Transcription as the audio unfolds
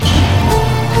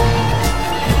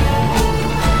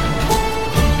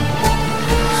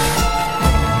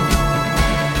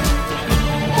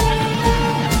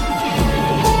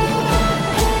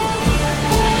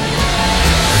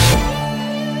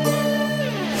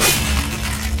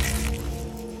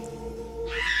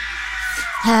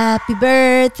Happy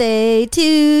birthday to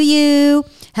you.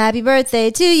 Happy birthday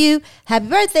to you. Happy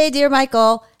birthday, dear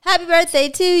Michael. Happy birthday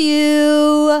to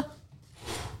you.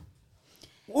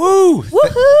 Woo! Woohoo!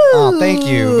 Oh, thank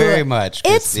you very much,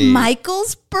 Christy. It's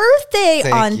Michael's birthday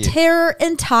Thank on you. Terror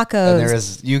and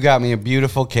Tacos. And you got me a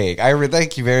beautiful cake.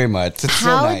 Thank you very much. It's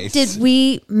How so nice. did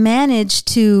we manage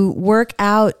to work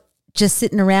out just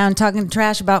sitting around talking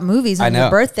trash about movies on your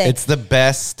birthday? It's the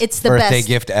best It's the birthday best.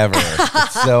 gift ever.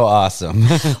 It's so awesome.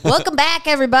 Welcome back,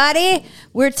 everybody.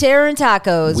 We're Terror and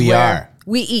Tacos. We where are.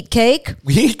 We eat cake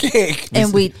We eat cake.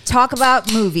 and we talk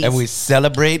about movies. And we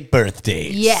celebrate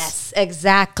birthdays. Yes,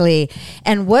 exactly.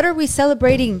 And what are we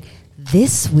celebrating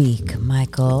this week,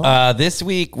 Michael? This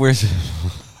week we're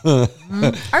Are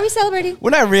we celebrating? we're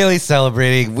not really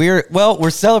celebrating. We're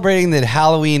celebrating that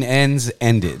Halloween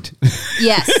ended.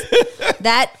 Yes,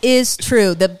 that is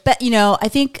true. I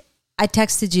think I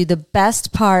texted you the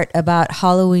best part about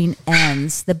Halloween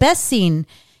Ends. The best scene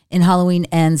in Halloween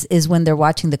Ends is when they're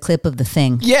watching the clip of The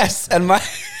Thing. Yes, and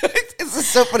it's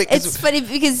so funny. It's funny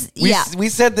because We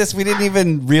said this. We didn't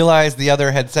even realize the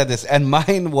other had said this. And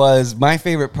mine was my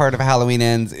favorite part of Halloween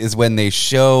Ends is when they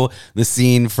show the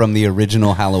scene from the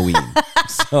original Halloween.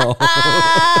 So,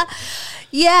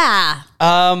 yeah.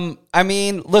 I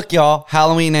mean, look, y'all.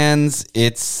 Halloween Ends.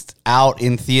 It's out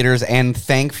in theaters and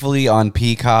thankfully on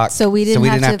Peacock. So we didn't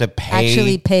have to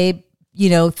actually pay,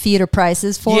 theater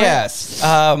prices for it. Yes.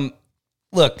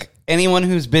 Look, anyone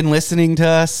who's been listening to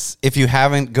us, if you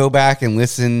haven't, go back and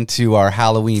listen to our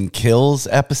Halloween Kills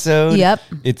episode. Yep.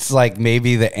 It's like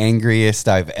maybe the angriest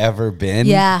I've ever been.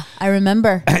 Yeah, I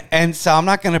remember. And so I'm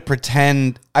not going to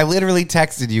pretend. I literally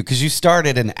texted you because you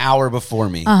started an hour before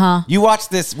me. Uh-huh. You watched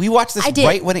this. We watched this I did.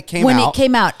 right when it came out. When it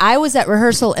came out, I was at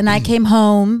rehearsal and I came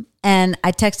home and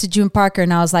I texted June Parker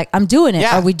and I was like, I'm doing it.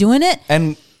 Yeah. Are we doing it?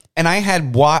 And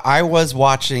I was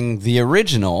watching the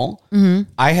original.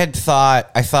 Mm-hmm. I thought,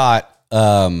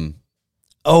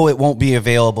 it won't be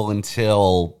available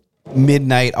until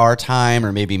midnight our time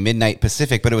or maybe midnight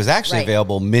Pacific, but it was actually Right.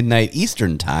 available midnight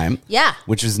Eastern time. Yeah.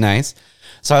 Which was nice.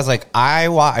 So I was like, I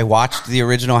watched the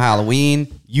original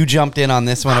Halloween. You jumped in on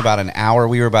this one about an hour.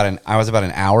 I was about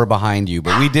an hour behind you,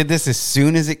 but we did this as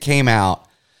soon as it came out.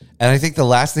 And I think the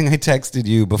last thing I texted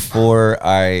you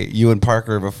you and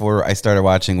Parker before I started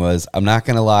watching was, I'm not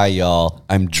going to lie, y'all,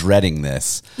 I'm dreading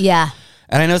this. Yeah.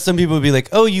 And I know some people would be like,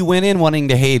 oh, you went in wanting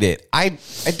to hate it. I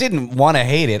didn't want to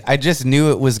hate it. I just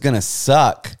knew it was going to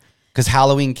suck because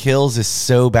Halloween Kills is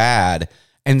so bad.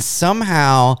 And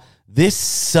somehow this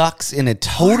sucks in a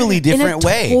totally different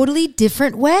way. Totally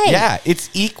different way. Yeah,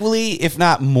 it's equally, if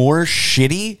not more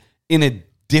shitty in a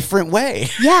different way.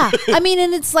 Yeah. I mean,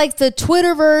 and it's like the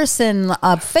Twitterverse and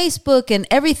Facebook and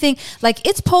everything. Like,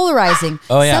 it's polarizing.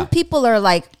 Oh, yeah. Some people are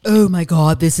like, oh my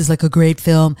God, this is like a great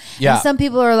film. Yeah. And some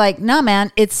people are like, nah,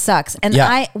 man, it sucks. And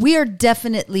Yeah. we are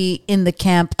definitely in the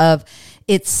camp of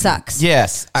it sucks.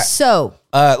 Yes. So,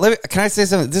 Can I say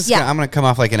something? I'm going to come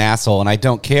off like an asshole, and I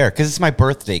don't care because it's my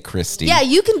birthday, Christy. yeah,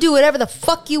 you can do whatever the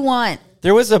fuck you want.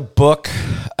 There was a book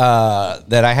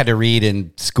that I had to read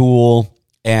in school,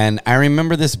 and I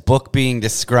remember this book being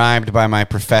described by my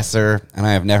professor, and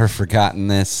I have never forgotten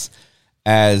this,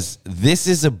 as this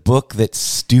is a book that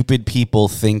stupid people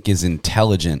think is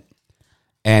intelligent.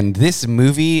 And this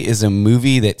movie is a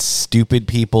movie that stupid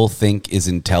people think is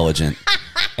intelligent.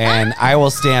 And I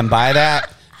will stand by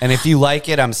that. And if you like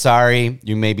it, I'm sorry.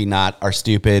 You maybe not are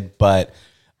stupid, but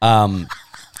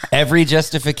every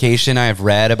justification I've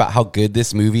read about how good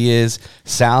this movie is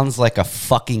sounds like a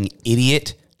fucking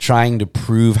idiot trying to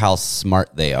prove how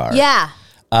smart they are. Yeah.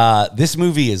 This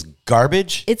movie is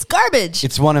garbage. It's garbage.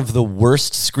 It's one of the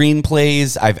worst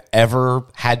screenplays I've ever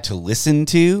had to listen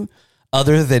to,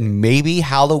 other than maybe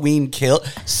Halloween Kill.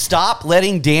 Stop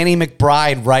letting Danny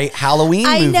McBride write Halloween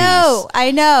movies.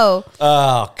 I know.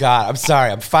 Oh, God. I'm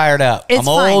sorry. I'm fired up. It's I'm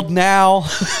fine. old now.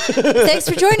 Thanks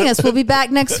for joining us. We'll be back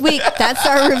next week. That's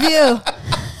our review.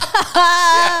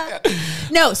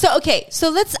 No, so okay.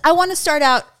 So I want to start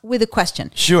out with a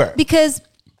question. Sure. Because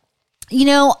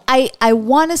I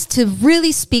want us to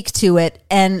really speak to it.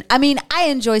 And I mean, I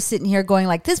enjoy sitting here going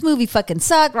like, this movie fucking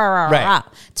sucked. Rah, rah, Right. rah.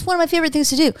 It's one of my favorite things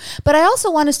to do. But I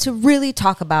also want us to really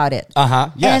talk about it.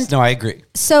 Yes. And No, I agree.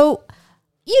 so,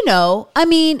 I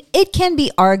mean, it can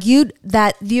be argued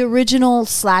that the original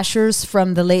slashers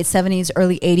from the late 70s,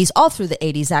 early 80s, all through the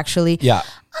 80s actually, Yeah.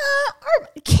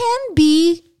 can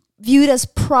be viewed as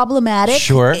problematic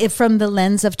Sure. from the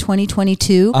lens of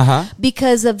 2022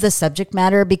 because of the subject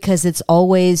matter, because it's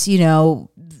always,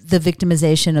 the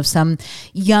victimization of some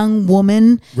young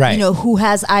woman, Right. Who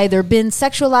has either been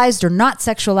sexualized or not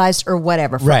sexualized or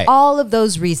whatever, for Right. all of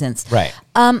those reasons. Right.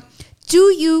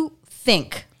 Do you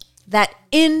think that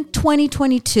in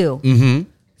 2022,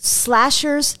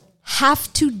 slashers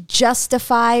have to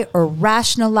justify or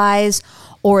rationalize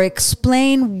or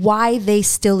explain why they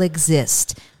still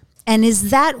exist? And is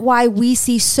that why we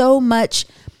see so much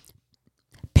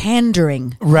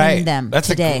pandering in them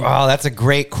today? That's a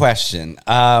great question.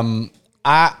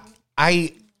 I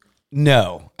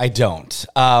no, I don't.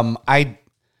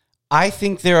 I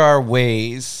think there are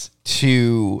ways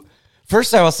to.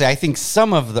 First, I will say I think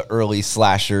some of the early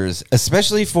slashers,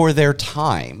 especially for their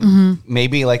time,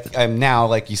 maybe like now,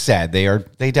 like you said,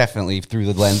 they definitely through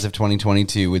the lens of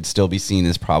 2022 would still be seen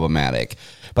as problematic.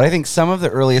 But I think some of the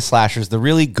earliest slashers, the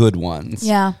really good ones,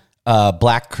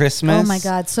 Black Christmas, oh my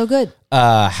God, so good.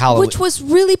 Halloween, which was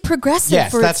really progressive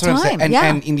for its time. What I'm saying.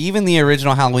 And even the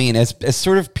original Halloween, as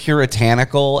sort of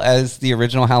puritanical as the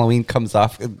original Halloween comes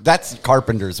off, that's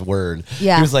Carpenter's word.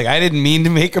 Yeah. He was like, I didn't mean to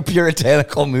make a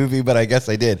puritanical movie, but I guess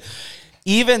I did.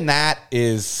 Even that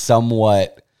is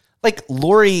somewhat like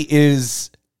Laurie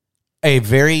is a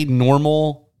very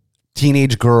normal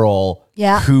teenage girl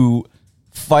who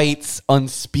fights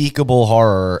unspeakable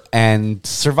horror and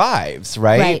survives,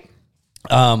 right?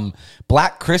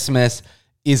 Black Christmas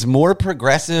is more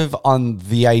progressive on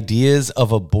the ideas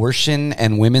of abortion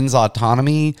and women's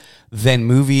autonomy than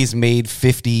movies made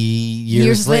 50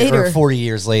 years later or 40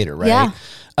 years later, right?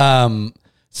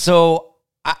 So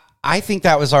I think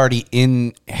that was already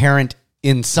inherent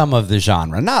in some of the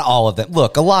genre. Not all of them.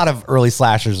 Look, a lot of early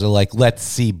slashers are like, let's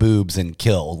see boobs and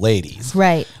kill ladies.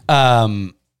 Right.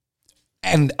 And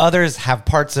others have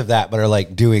parts of that, but are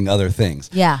like doing other things.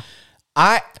 Yeah.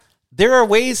 There are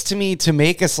ways to me to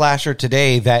make a slasher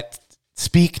today that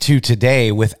speak to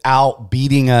today without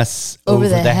beating us over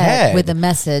the head with a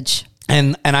message.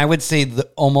 And I would say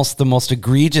almost the most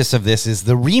egregious of this is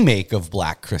the remake of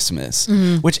Black Christmas,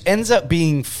 which ends up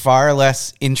being far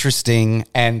less interesting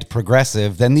and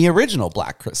progressive than the original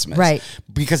Black Christmas. Right.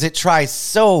 Because it tries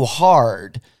so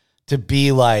hard to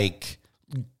be like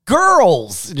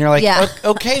girls. And you're like,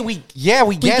 okay, we get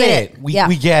it. We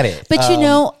get it. But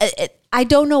I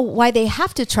don't know why they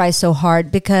have to try so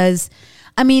hard because,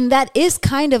 I mean, that is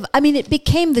kind of, I mean, it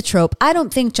became the trope. I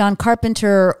don't think John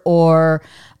Carpenter or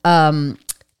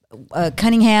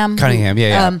Cunningham,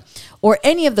 or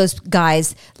any of those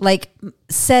guys like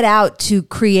set out to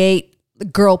create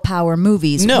girl power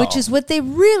movies, which is what they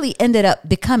really ended up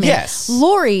becoming. Yes.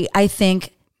 Laurie, I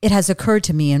think it has occurred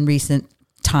to me in recent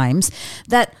times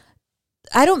that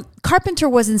Carpenter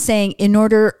wasn't saying in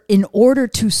order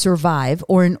to survive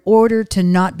or in order to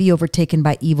not be overtaken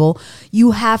by evil,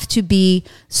 you have to be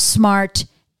smart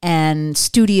and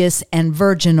studious and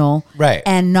virginal, right,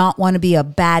 and not want to be a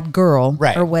bad girl,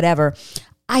 right, or whatever.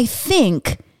 I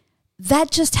think that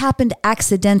just happened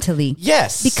accidentally.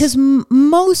 Yes. Because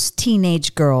most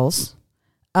teenage girls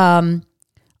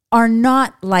are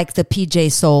not like the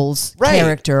PJ Souls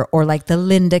character or like the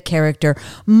Linda character.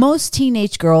 Most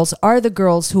teenage girls are the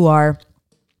girls who are,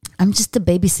 I'm just a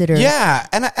babysitter. Yeah,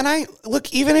 and I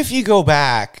look, even if you go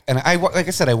back, and like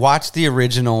I said, I watched the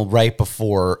original right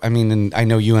before. I mean, and I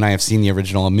know you and I have seen the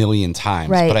original a million times,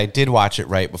 but I did watch it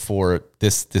right before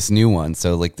this new one.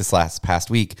 So like this past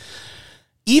week,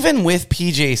 even with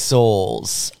PJ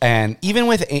Souls, and even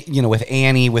with with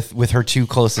Annie, with her two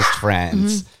closest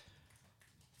friends.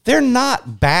 They're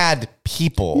not bad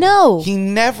people. No. He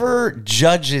never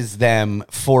judges them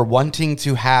for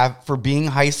for being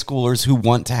high schoolers who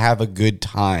want to have a good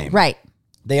time. Right.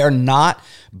 They are not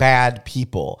bad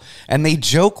people. And they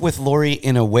joke with Laurie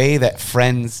in a way that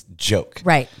friends joke.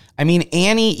 Right. I mean,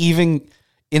 Annie, even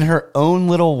in her own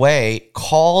little way,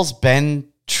 calls Ben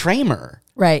Tramer.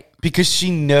 Right. Because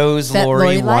she knows that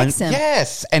Laurie likes him.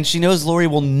 Yes. And she knows Laurie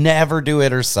will never do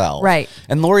it herself. Right.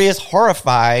 And Laurie is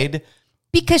horrified.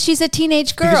 Because she's a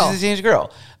teenage girl.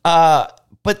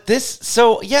 But this,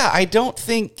 so yeah, I don't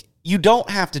think you don't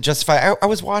have to justify. I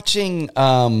was watching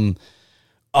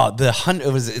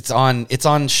it's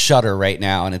on Shudder right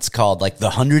now, and it's called like the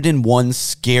 101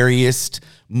 Scariest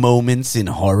Moments in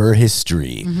Horror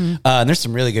History. And there's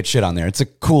some really good shit on there. It's a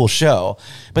cool show.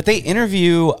 But they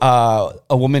interview a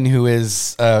woman who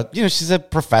is, she's a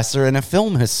professor and a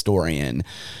film historian.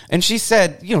 And she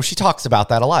said, she talks about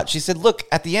that a lot. She said, look,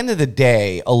 at the end of the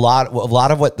day, a lot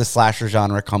of what the slasher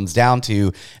genre comes down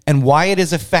to and why it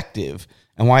is effective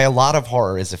and why a lot of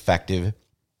horror is effective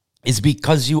is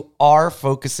because you are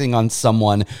focusing on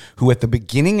someone who at the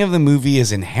beginning of the movie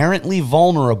is inherently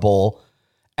vulnerable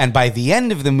and by the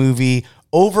end of the movie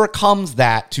overcomes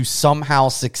that to somehow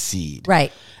succeed.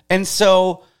 Right. And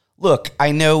so, look,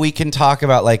 I know we can talk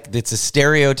about like it's a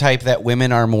stereotype that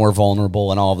women are more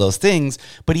vulnerable and all of those things,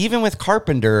 but even with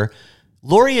Carpenter,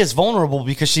 Lori is vulnerable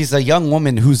because she's a young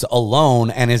woman who's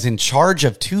alone and is in charge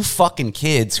of 2 fucking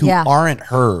kids who aren't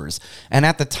hers. And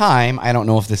at the time, I don't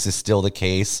know if this is still the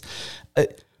case,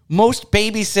 most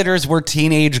babysitters were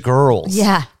teenage girls.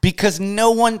 Yeah. Because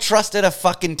no one trusted a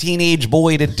fucking teenage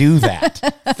boy to do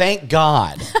that. Thank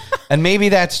God. And maybe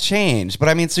that's changed. But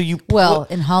I mean, so you... Well,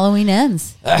 in Halloween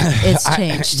Ends, it's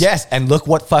changed. Yes, and look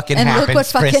what fucking happens, look what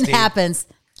fucking Christy. happens.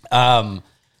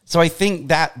 So I think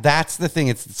that's the thing.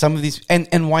 It's some of these,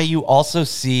 and why you also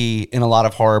see in a lot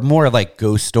of horror more like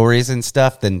ghost stories and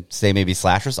stuff than say maybe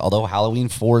slashers. Although Halloween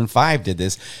 4 and 5 did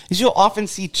this, is you'll often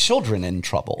see children in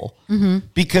trouble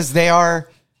because they are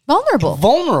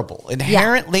vulnerable.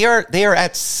 Inherently, they are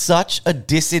at such a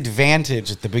disadvantage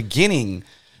at the beginning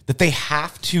that they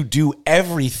have to do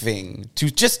everything to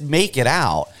just make it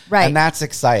out. Right. And that's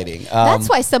exciting. That's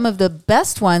why some of the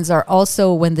best ones are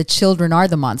also when the children are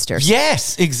the monsters.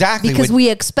 Yes, exactly. Because we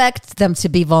expect them to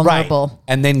be vulnerable. Right.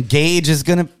 And then Gage is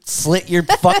going to slit your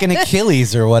fucking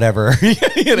Achilles or whatever.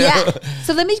 You know? Yeah.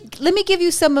 So let me give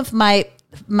you some of my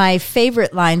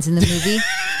favorite lines in the movie.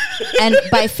 And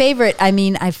by favorite, I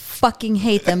mean I fucking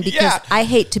hate them because I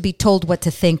hate to be told what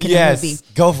to think in a movie.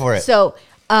 Go for it. So,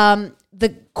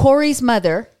 Corey's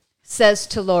mother says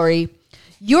to Lori,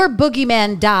 "Your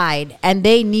boogeyman died and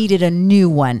they needed a new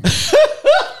one."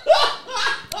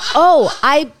 Oh,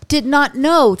 I did not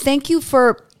know. Thank you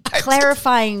for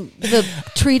clarifying the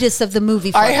treatise of the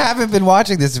movie. I haven't been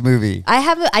watching this movie.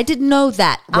 I didn't know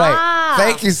that. Right.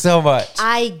 Thank you so much.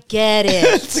 I get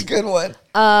it. It's a good one.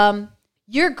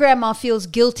 Your grandma feels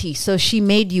guilty, so she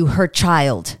made you her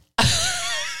child.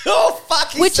 Oh,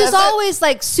 fuck. Which is always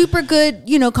like super good,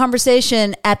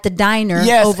 conversation at the diner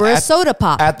over a soda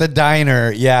pop. At the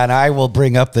diner. Yeah. And I will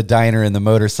bring up the diner and the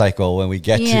motorcycle when we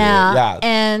get to it. Yeah.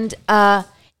 And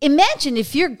imagine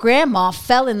if your grandma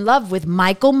fell in love with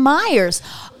Michael Myers.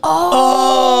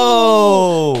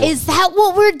 Oh. Is that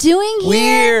what we're doing here?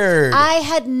 Weird. I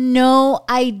had no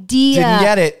idea. Didn't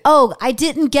get it. Oh, I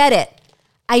didn't get it.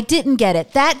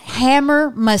 That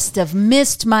hammer must have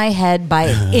missed my head by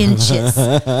inches.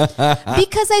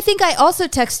 Because I think I also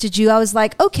texted you. I was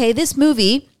like, okay, this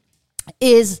movie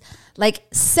is like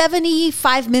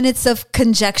 75 minutes of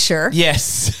conjecture.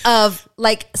 Yes. Of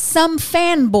like some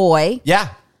fanboy. Yeah.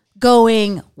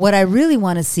 Going, what I really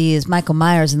want to see is Michael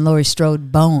Myers and Laurie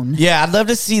Strode bone. Yeah, I'd love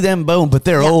to see them bone, but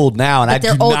they're old now, and I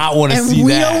do not want to see that.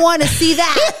 We don't want to see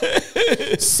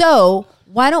that. So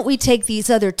why don't we take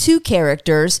these other 2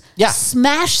 characters,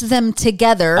 smash them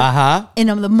together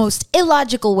in the most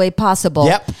illogical way possible,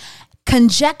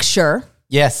 conjecture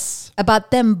about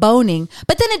them boning,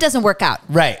 but then it doesn't work out.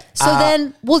 Right. So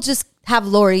then we'll just have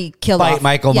Laurie kill off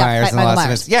Michael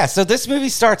Myers. Yeah, so this movie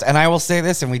starts, and I will say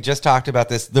this, and we just talked about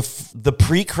this, the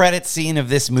pre-credit scene of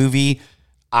this movie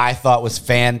I thought was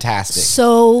fantastic.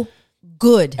 So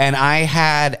good. And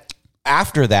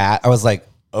after that, I was like,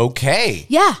 okay.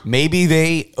 Yeah. Maybe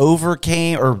they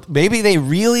overcame, or maybe they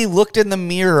really looked in the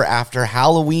mirror after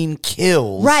Halloween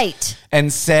Kills. Right.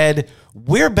 And said,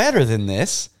 we're better than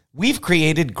this. We've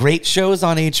created great shows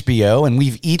on HBO, and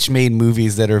we've each made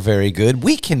movies that are very good.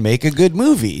 We can make a good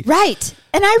movie. Right.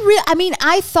 And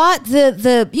I thought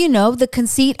the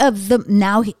conceit of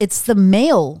now it's the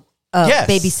male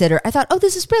babysitter. I thought,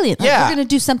 this is brilliant. We're going to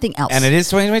do something else. And it is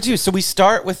 2022. So we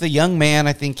start with a young man,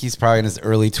 I think he's probably in his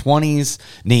early 20s,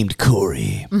 named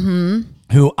Corey,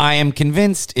 who I am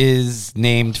convinced is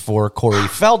named for Corey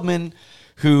Feldman,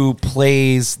 who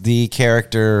plays the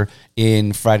character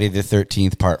in Friday the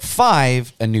 13th Part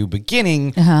 5, A New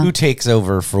Beginning, who takes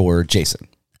over for Jason.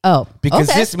 Oh, because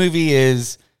this movie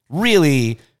is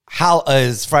really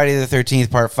is Friday the 13th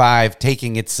Part 5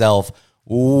 taking itself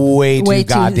way too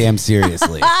goddamn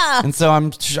seriously. And so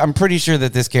I'm pretty sure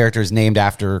that this character is named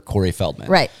after Corey Feldman.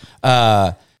 Right.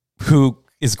 Who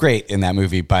is great in that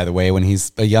movie, by the way, when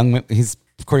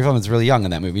Corey Feldman's really young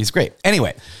in that movie. He's great.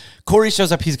 Anyway, Corey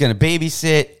shows up. He's going to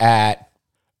babysit at,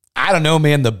 I don't know,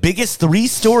 man, the biggest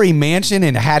 3-story mansion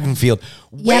in Haddonfield.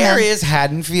 Where is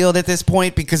Haddonfield at this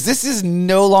point? Because this is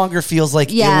no longer feels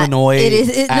like Illinois. It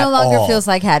is. It no longer feels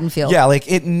like Haddonfield. Yeah, like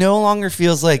it no longer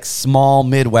feels like small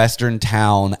Midwestern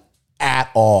town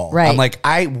at all. Right. I'm like,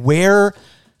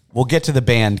 we'll get to the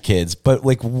band, kids, but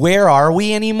like, where are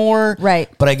we anymore? Right.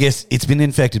 But I guess it's been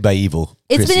infected by evil.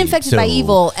 It's been infected by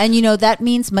evil, and that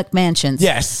means McMansions.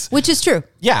 Yes. Which is true.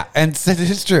 Yeah, and so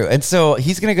it's true. And so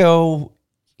he's going to go,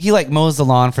 he like mows the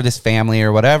lawn for this family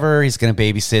or whatever. He's going to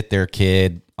babysit their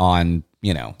kid on,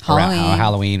 around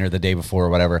Halloween or the day before or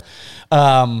whatever.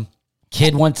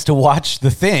 Kid wants to watch The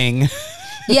Thing.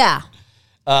 Yeah.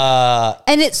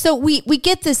 And so we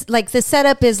get this, like the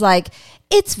setup is like,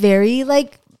 it's very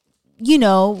like,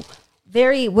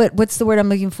 very what's the word I'm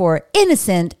looking for?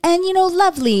 Innocent and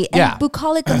lovely and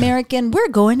bucolic American. We're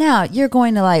going out. You're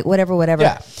going to like whatever.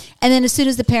 Yeah. And then as soon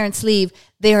as the parents leave,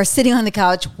 they are sitting on the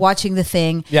couch watching the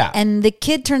thing. Yeah. And the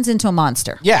kid turns into a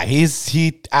monster. Yeah,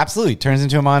 he absolutely turns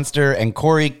into a monster, and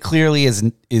Corey clearly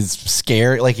is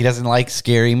scared. Like he doesn't like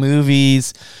scary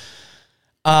movies.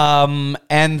 And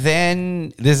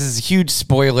then this is a huge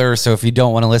spoiler, so if you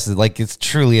don't want to listen, like it's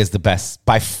truly is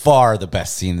by far the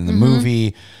best scene in the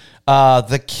movie.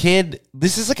 The kid,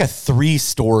 this is like a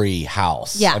 3-story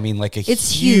house. Yeah. I mean, like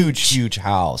It's huge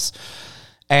house.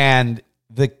 And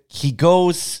he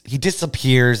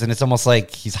disappears, and it's almost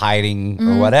like he's hiding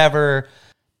or whatever.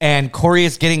 And Corey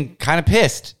is getting kind of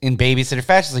pissed in babysitter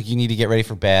fashion. He's like, you need to get ready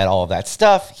for bed, all of that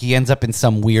stuff. He ends up in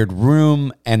some weird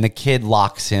room, and the kid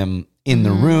locks him in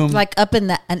the room. Like up in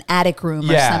an attic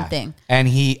room or something. And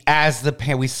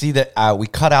we see that we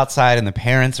cut outside, and the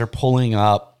parents are pulling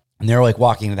up, and they're like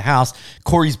walking into the house.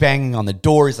 Corey's banging on the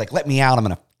door. He's like, let me out. I'm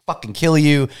going to fucking kill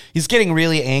you. He's getting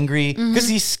really angry because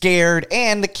he's scared.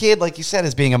 And the kid, like you said,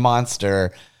 is being a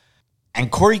monster. And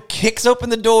Corey kicks open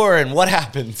the door, and what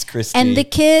happens, Christy? And the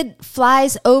kid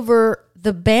flies over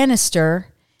the banister,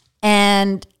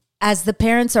 and as the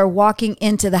parents are walking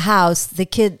into the house, the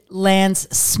kid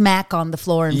lands smack on the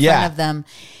floor in front of them.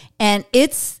 And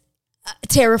it's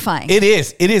terrifying. It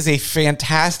is. It is a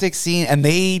fantastic scene, and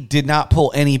they did not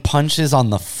pull any punches on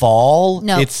the fall.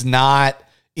 No. It's not.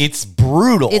 It's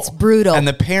brutal. It's brutal. And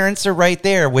the parents are right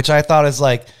there, which I thought is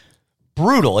like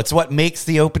brutal. It's what makes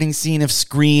the opening scene of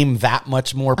Scream that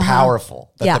much more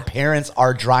powerful. That the parents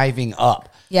are driving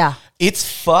up. Yeah. It's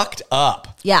fucked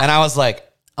up. Yeah. And I was like,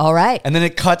 all right. and then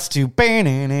it cuts to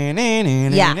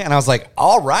and I was like,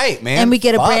 all right, man. And we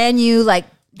get a brand new like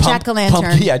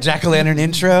jack-o'-lantern. Jack-o'-lantern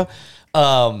intro.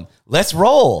 Let's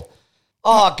roll.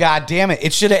 Oh, God damn it.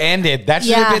 It should have ended. That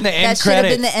should have been the end credits. That should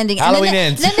have been the ending. Halloween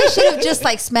ends. Then they should have just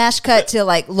like smash cut to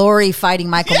like Laurie fighting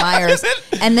Michael Myers.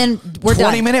 And then we're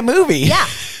 20-minute movie. Yeah,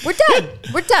 we're done.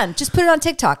 We're done. Just put it on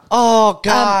TikTok. Oh,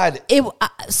 God.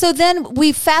 So then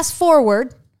we fast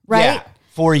forward, right? Yeah,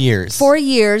 4 years. 4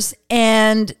 years.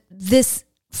 And this,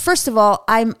 first of all,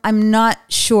 I'm not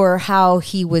sure how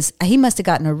he must have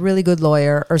gotten a really good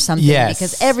lawyer or something. Yes.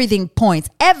 Because everything,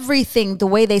 the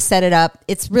way they set it up,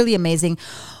 it's really amazing,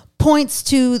 points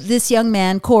to this young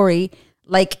man, Corey,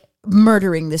 like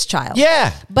murdering this child.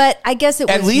 Yeah. But I guess it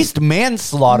was at least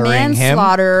manslaughtering him.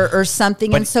 Manslaughter or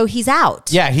something. And so he's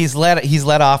out. Yeah, he's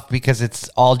let off because it's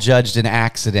all judged an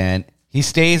accident. He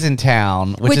stays in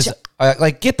town, which is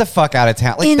like, get the fuck out of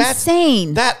town. Like,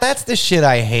 insane. That's the shit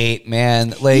I hate,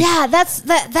 man. Like, yeah,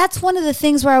 that's one of the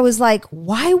things where I was like,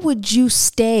 why would you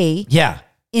stay? Yeah.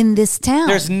 In this town,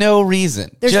 there's no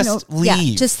reason. Just leave.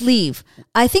 Yeah, just leave.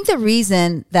 I think the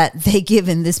reason that they give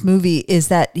in this movie is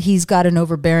that he's got an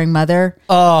overbearing mother.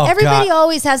 Oh, everybody God.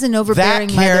 always has an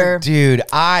overbearing mother. Dude,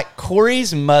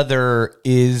 Corey's mother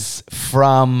is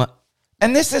from,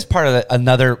 and this is part of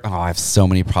another. Oh, I have so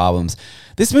many problems.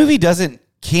 This movie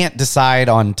can't decide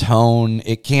on tone.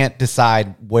 It can't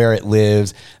decide where it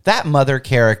lives. That mother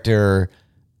character,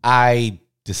 I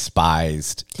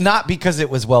despised, not because it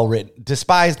was well written,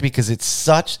 despised because it's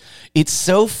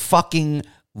so fucking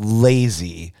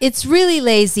lazy. It's really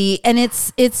lazy, and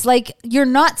it's like, you're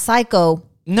not Psycho.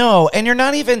 No, and you're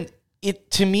not even it.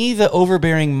 To me, the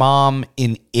overbearing mom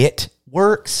in It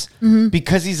works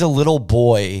because he's a little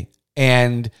boy,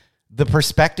 and the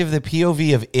perspective, the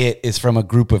POV of It is from a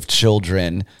group of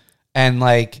children, and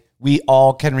like, we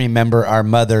all can remember our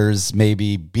mothers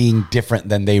maybe being different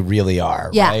than they really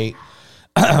are, right?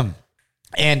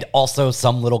 And also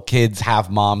some little kids have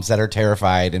moms that are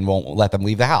terrified and won't let them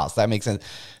leave the house. That makes sense.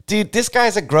 Dude, this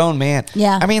guy's a grown man.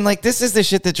 Yeah. I mean, like, this is the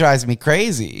shit that drives me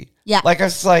crazy. Yeah. Like, I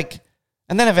was like,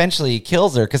 and then eventually he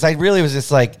kills her because I really was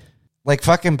just like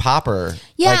fucking pop her.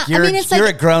 Yeah. Like, you're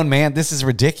a grown man. This is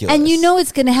ridiculous. And you know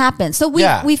it's going to happen. So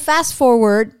we fast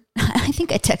forward. I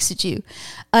think I texted you,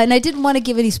 and I didn't want to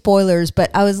give any spoilers,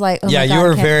 but I was like, oh my God,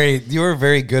 you were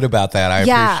very good about that. I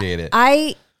appreciate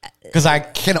it. Because I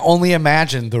can only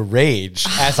imagine the rage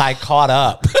as I caught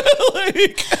up.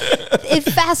 It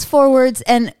fast forwards.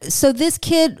 And so this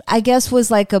kid, I guess,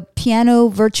 was like a piano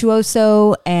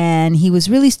virtuoso, and he was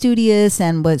really studious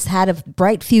and had a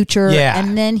bright future. Yeah.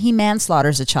 And then he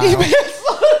manslaughters a child.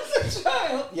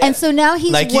 Yes. And so now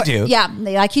he's like you do. Yeah,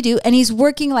 like you do. And he's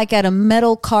working like at a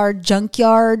metal car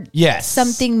junkyard. Yes.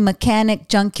 Something mechanic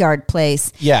junkyard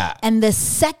place. Yeah. And the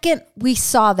second we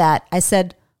saw that, I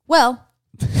said, well,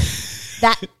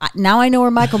 now I know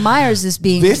where Michael Myers is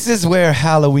being. This is where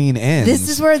Halloween ends. This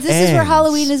is where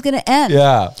Halloween is going to end.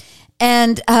 Yeah.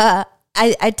 And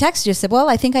I texted you, said, well,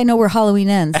 I think I know where Halloween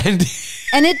ends.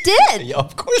 And it did. Yeah,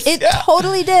 of course. It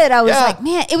totally did. I was Yeah. like,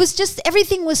 man, it was just,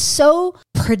 everything was so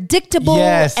predictable.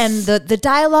 Yes. And the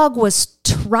dialogue was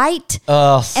trite.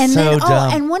 Oh, And so then,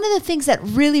 dumb. and one of the things that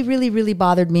really, really, really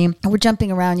bothered me, and we're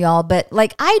jumping around, y'all, but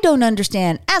like, I don't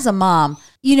understand as a mom,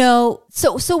 you know,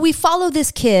 so we follow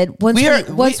this kid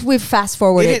once we fast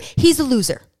forwarded. He's a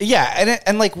loser. Yeah,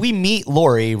 and like we meet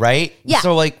Lori, right? Yeah.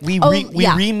 So like we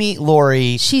yeah. re-meet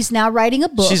Lori. She's now writing a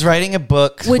book. She's writing a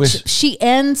book, which she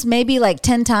ends maybe like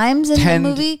 10 times in 10 the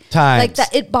movie. times. Like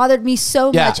that, it bothered me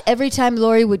so Yeah. much. Every time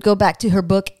Lori would go back to her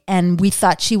book, and we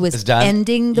thought she was done.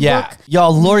 ending the Yeah. book.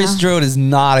 Y'all, Laurie Strode is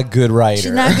not a good writer.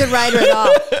 She's not a good writer at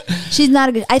all. She's not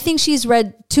a good. I think she's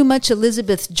read too much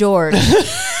Elizabeth George.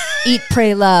 Eat,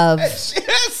 Pray, Love.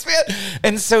 Yes, man.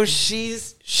 And so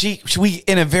we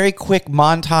in a very quick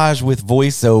montage with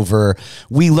voiceover,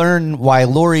 we learn why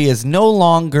Lori is no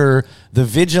longer the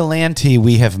vigilante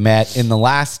we have met in the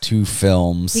last two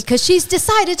films. Because she's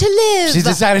decided to live. She's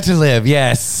decided to live,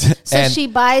 yes. So she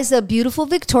buys a beautiful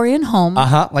Victorian home.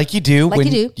 Like you do when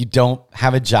you don't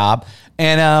have a job.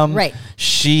 And Right.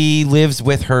 she lives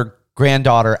with her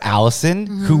granddaughter Allison,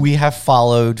 who we have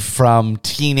followed from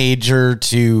teenager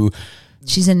to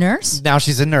She's a nurse. now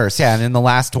she's a nurse. Yeah, and in the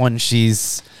last one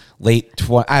she's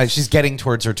she's getting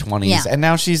towards her 20s, Yeah. and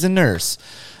now she's a nurse.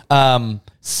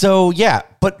 So yeah,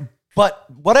 but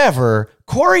whatever.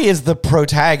 Corey is the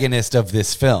protagonist of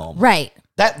this film, Right.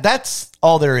 That's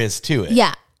all there is to it.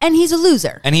 Yeah. And he's a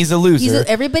loser. And he's a loser.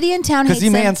 Everybody in town hates because he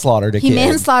him. manslaughtered a kid. He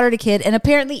manslaughtered a kid, and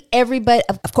apparently everybody,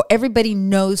 of course, everybody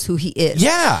knows who he is.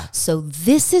 Yeah. So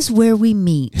this is where we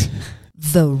meet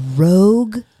the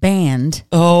rogue band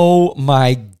Oh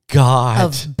my God.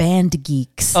 of band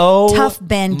geeks. Oh, tough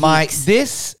band my, geeks.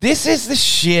 This is the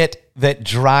shit that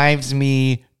drives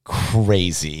me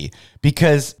crazy,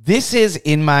 because this is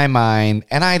in my mind,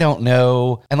 and I don't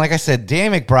know. And like I said,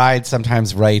 Dan McBride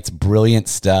sometimes writes brilliant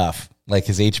stuff. Like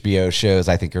his HBO shows,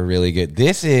 I think, are really good.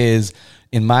 This is,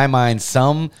 in my mind,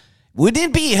 wouldn't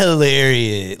it be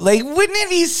hilarious? Like, wouldn't it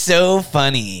be so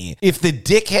funny if the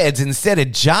dickheads instead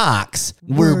of jocks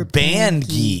were band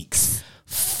geeks?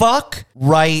 Fuck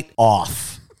right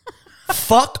off.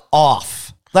 Fuck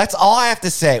off. That's all I have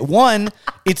to say. One,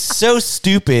 it's so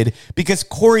stupid because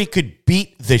Corey could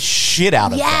beat the shit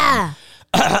out of them.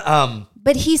 Yeah.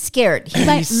 But he's scared. He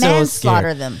might He's so manslaughter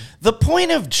scared. them. The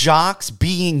point of jocks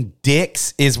being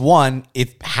dicks is, one,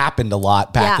 it happened a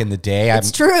lot back Yeah, in the day.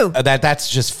 it's true.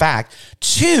 That's just fact.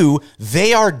 Two,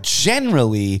 they are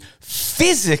generally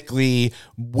physically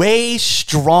way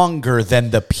stronger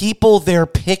than the people they're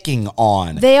picking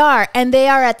on. They are. And they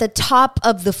are at the top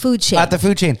of the food chain. At the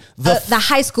food chain. the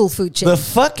high school food chain. The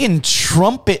fucking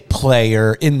trumpet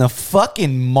player in the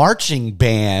fucking marching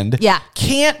band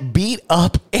can't beat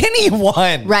up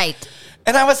anyone. Right.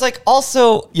 And I was like,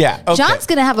 also, yeah. Okay. John's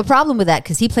going to have a problem with that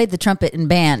because he played the trumpet in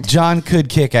band. John could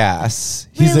kick ass.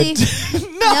 Really?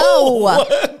 No.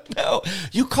 No.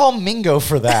 You call Mingo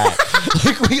for that.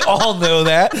 Like, we all know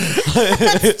that.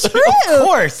 That's true. Of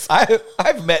course.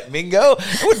 I've met Mingo.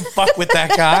 I wouldn't fuck with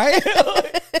that guy.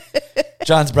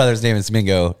 John's brother's name is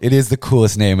Mingo. It is the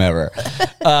coolest name ever.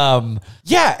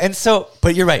 Yeah, and so,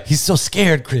 but you're right. He's so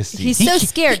scared, Christy. He's so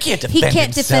scared. He He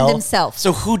can't defend himself.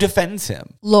 So who defends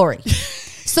him? Lori.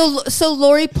 So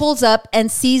Lori pulls up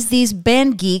and sees these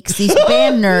band geeks, these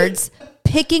band nerds,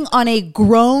 picking on a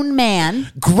grown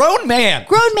man. Grown man.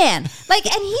 Like,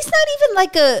 and he's not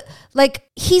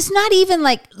even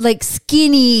like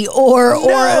skinny or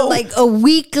like a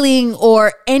weakling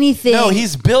or anything. No,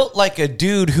 he's built like a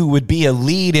dude who would be a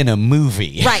lead in a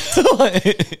movie. Right.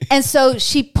 And so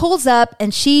she pulls up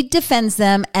and she defends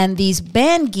them, and these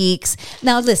band geeks.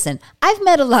 Now listen, I've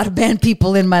met a lot of band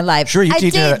people in my life. Sure, you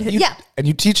teach did, it. And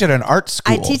you teach at an art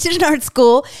school. I teach at an art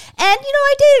school, and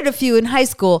I dated a few in high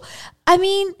school. I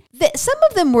mean, some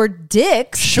of them were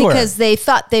dicks because they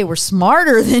thought they were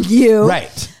smarter than you.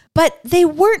 Right. But they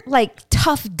weren't like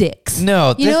tough dicks.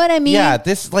 No, you know what I mean? Yeah,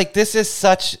 it's so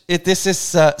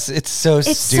stupid.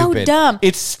 So dumb.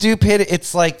 It's stupid.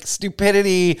 It's like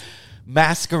stupidity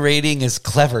masquerading as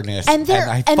cleverness. And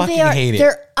I fucking hate it.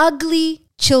 They're ugly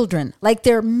children. Like,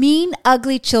 they're mean,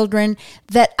 ugly children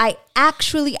that I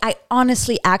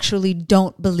honestly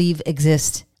don't believe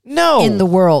exist. No. In the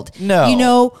world.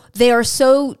 No. They are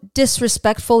so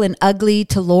disrespectful and ugly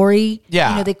to Lori.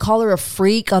 Yeah. They call her a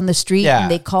freak on the street, Yeah.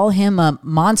 and they call him a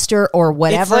monster or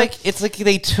whatever. It's like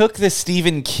they took the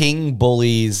Stephen King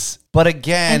bullies, but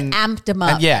again, and amped them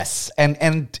up. Yes.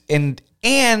 And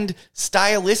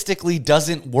stylistically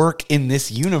doesn't work in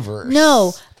this universe.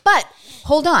 No, but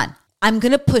hold on. I'm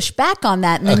going to push back on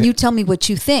that, and then you tell me what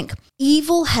you think.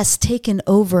 Evil has taken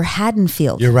over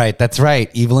Haddonfield. You're right. That's right.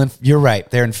 You're right.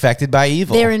 They're infected by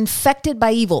evil. They're infected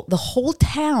by evil. The whole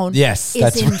town Yes, is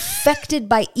that's right. infected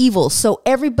by evil. So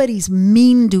everybody's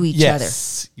mean to each other.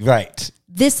 Yes, right.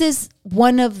 This is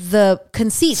one of the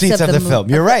conceits Seats of the film.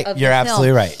 You're right. You're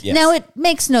absolutely right. Yes. Now, it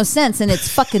makes no sense, and it's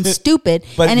fucking stupid.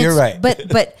 But and you're it's, right.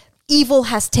 But evil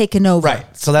has taken over. Right.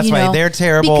 So that's why they're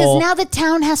terrible. Because now the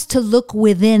town has to look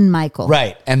within Michael.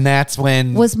 Right. And that's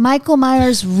when... Was Michael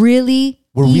Myers really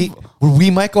evil? Were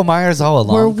we Michael Myers all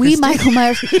along? Were we Christy? Michael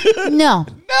Myers? No.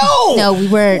 No. No, we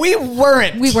weren't. We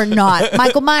weren't. We were not.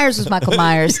 Michael Myers was Michael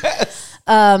Myers. Yes.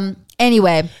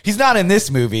 Anyway. He's not in this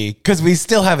movie because we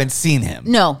still haven't seen him.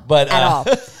 No. But, at all.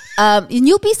 And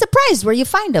you'll be surprised where you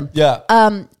find him. Yeah.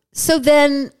 So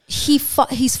then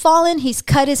he's fallen. He's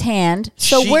cut his hand.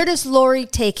 So where does Lori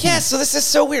take him? Yeah, so this is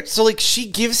so weird. So like she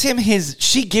gives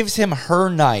him her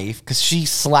knife because she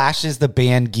slashes the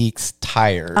band geek's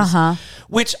tires,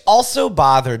 which also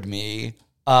bothered me.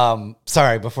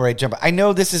 Sorry, before I jump, I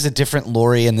know this is a different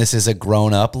Lori and this is a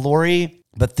grown-up Lori,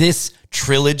 but this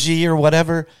trilogy or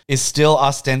whatever is still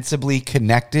ostensibly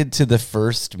connected to the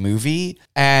first movie,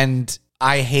 and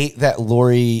I hate that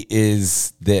Lori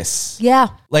is this. Yeah.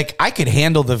 Like, I could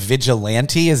handle the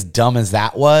vigilante, as dumb as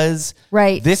that was.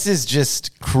 Right. This is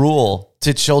just cruel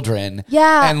to children.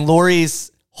 Yeah. And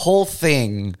Lori's whole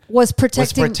thing was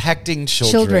protecting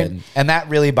children. And that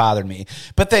really bothered me.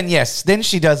 But then, yes, then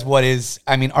she does what is,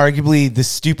 I mean, arguably the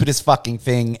stupidest fucking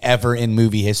thing ever in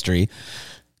movie history.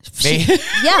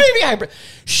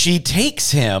 She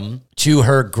takes him to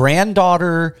her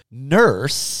granddaughter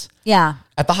nurse. Yeah.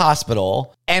 At the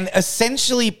hospital, and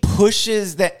essentially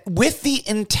pushes that with the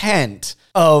intent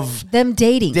of them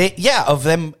dating.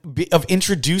 Of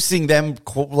introducing them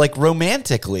like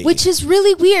romantically. Which is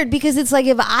really weird because it's like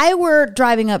if I were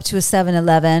driving up to a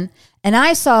 7-Eleven and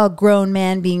I saw a grown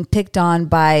man being picked on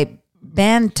by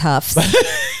band toughs.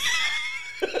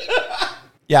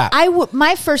 Yeah.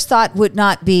 My first thought would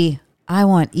not be, I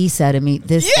want Issa to meet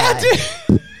this guy.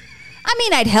 Dude. I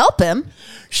mean, I'd help him.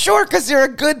 Sure, because you're a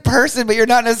good person, but you're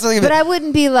not necessarily... But I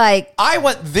wouldn't be like... I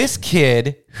want this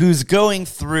kid who's going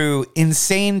through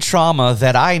insane trauma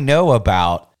that I know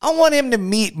about. I want him to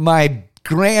meet my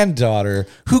granddaughter,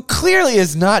 who clearly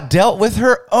has not dealt with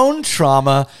her own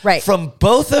trauma from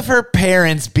both of her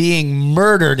parents being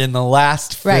murdered in the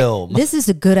last film. This is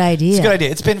a good idea. It's a good idea.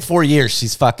 It's been 4 years.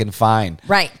 She's fucking fine.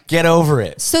 Right. Get over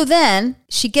it. So then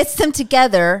she gets them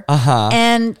together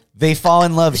and... They fall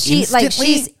in love instantly. Like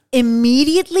she's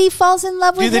immediately falls in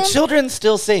love with him. Do the children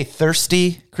still say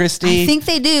thirsty, Christy? I think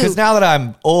they do. Because now that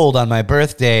I'm old on my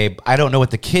birthday, I don't know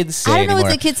what the kids say anymore. I don't know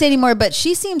what the kids say anymore, but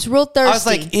she seems real thirsty. I was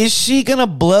like, is she going to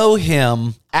blow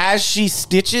him as she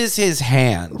stitches his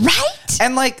hand? Right?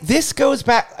 And like, this goes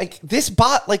back, like this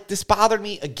bothered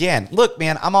me again. Look,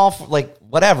 man, I'm all for, like,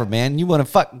 whatever, man. You want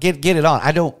to get it on.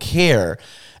 I don't care.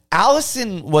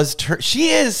 Allison she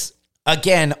is...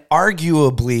 Again,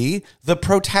 arguably the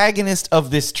protagonist of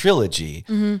this trilogy,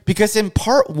 because in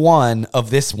part one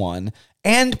of this one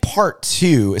and part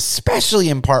two, especially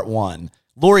in part one,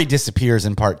 Lori disappears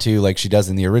in part two like she does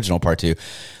in the original part two.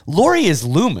 Lori is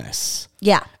Loomis.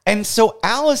 Yeah. And so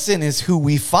Allison is who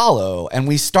we follow, and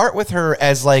we start with her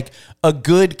as like a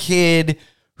good kid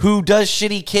who does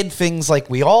shitty kid things like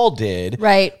we all did.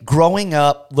 Right. Growing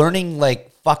up, learning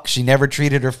like, fuck, she never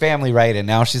treated her family right, and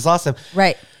now she's awesome.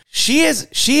 Right. She is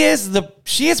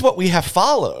what we have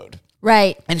followed.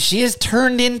 Right. And she is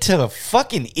turned into a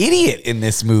fucking idiot in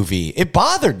this movie. It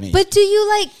bothered me. But do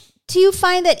you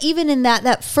find that even in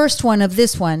that first one of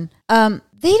this one,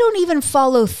 they don't even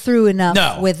follow through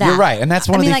enough with that? You're right. And that's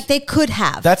like they could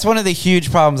have. That's one of the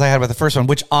huge problems I had with the first one,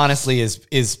 which honestly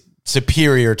is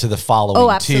superior to the following two. Oh,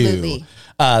 absolutely.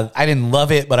 I didn't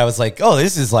love it, but I was like, oh,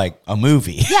 this is like a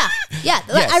movie. Yeah. Yes.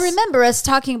 I remember us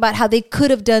talking about how they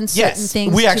could have done certain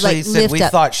things. We actually said we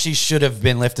up. thought she should have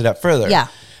been lifted up further. Yeah.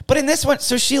 But in this one,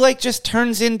 so she like just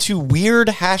turns into weird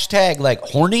hashtag like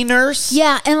horny nurse.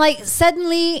 Yeah. And like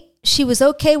suddenly she was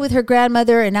okay with her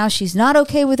grandmother and now she's not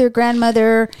okay with her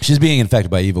grandmother. She's being infected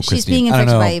by evil, Christine. She's being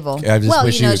infected by evil. Well,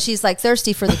 she's like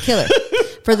thirsty for the killer.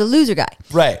 For the loser guy.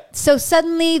 Right. So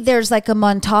suddenly there's like a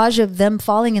montage of them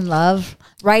falling in love,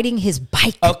 riding his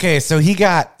bike. Okay, so he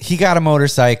got a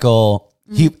motorcycle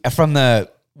from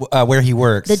the where he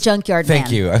works. The junkyard man.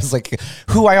 Thank you. I was like,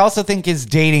 who I also think is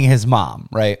dating his mom,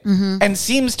 right? Mm-hmm. And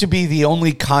seems to be the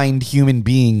only kind human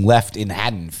being left in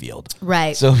Haddonfield.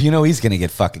 Right. So, he's going to get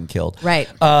fucking killed. Right.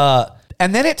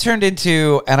 And then it turned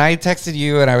into, and I texted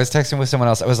you and I was texting with someone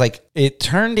else. I was like, it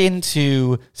turned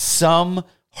into some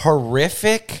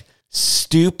horrific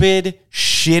stupid,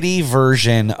 shitty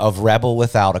version of Rebel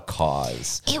Without a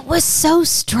Cause. It was so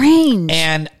strange.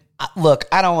 And look,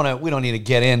 we don't need to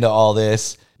get into all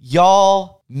this.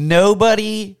 Y'all,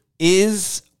 nobody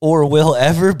is or will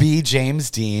ever be James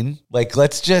Dean. Like,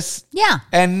 let's just... Yeah.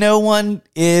 And no one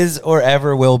is or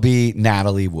ever will be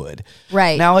Natalie Wood.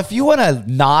 Right. Now, if you want to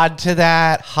nod to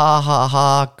that, ha, ha,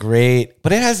 ha, great.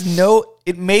 But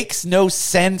it makes no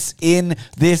sense in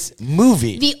this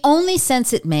movie. The only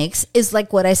sense it makes is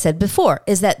like what I said before,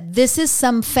 is that this is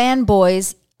some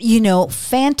fanboys,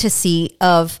 fantasy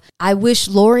of, I wish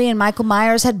Laurie and Michael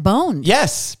Myers had boned.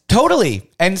 Yes, totally.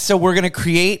 And so we're going to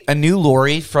create a new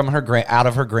Laurie from out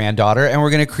of her granddaughter, and we're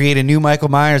going to create a new Michael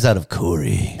Myers out of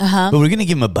Corey. But we're going to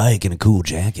give him a bike and a cool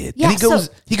jacket. Yeah, and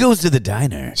he goes to the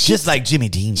diner, just like Jimmy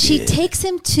Dean did. She takes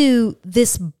him to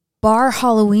this bar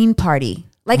Halloween party.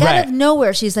 Like out of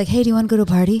nowhere, she's like, "Hey, do you want to go to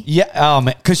a party?" Yeah,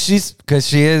 because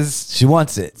she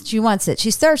wants it. She wants it.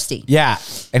 She's thirsty. Yeah,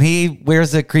 and he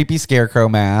wears a creepy scarecrow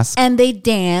mask, and they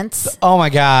dance. Oh my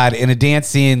god! In a dance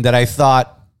scene that I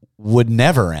thought would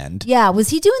never end. Yeah, was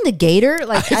he doing the gator?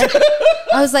 Like,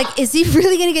 I was like, is he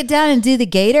really going to get down and do the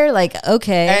gator? Like,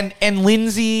 okay. And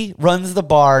Lindsay runs the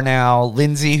bar now.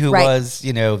 Lindsay, who was,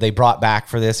 they brought back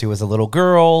for this, who was a little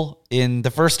girl in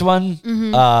the first one.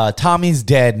 Mm-hmm. Tommy's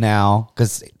dead now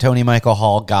because Tony Michael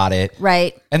Hall got it.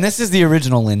 Right. And this is the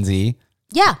original Lindsay.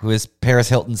 Yeah. Who is Paris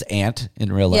Hilton's aunt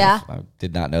in real life. Yeah. I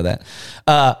did not know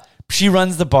that. She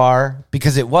runs the bar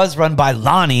because it was run by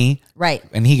Lonnie. Right.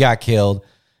 And he got killed.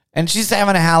 And she's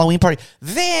having a Halloween party.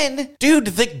 Then, dude,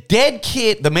 the dead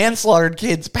kid, the manslaughtered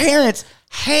kid's parents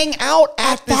hang out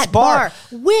at this bar.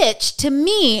 Which, to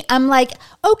me, I'm like,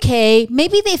 okay,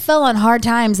 maybe they fell on hard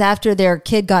times after their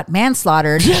kid got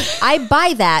manslaughtered. I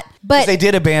buy that. But they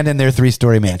did abandon their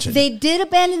 3-story mansion. They did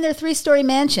abandon their 3-story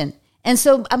mansion. And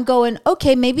so I'm going,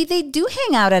 okay, maybe they do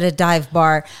hang out at a dive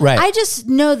bar. Right. I just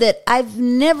know that I've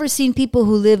never seen people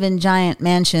who live in giant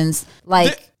mansions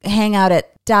hang out at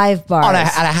dive bars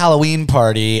at a Halloween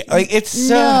party. Like, it's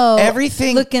so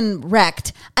everything looking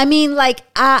wrecked. I mean, like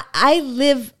I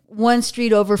live one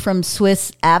street over from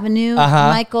Swiss Avenue,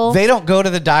 Michael. They don't go to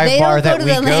the dive bar that we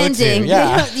go landing. to.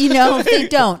 Yeah. They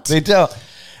don't. They don't.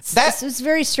 It's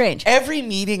very strange. Every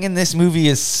meeting in this movie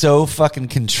is so fucking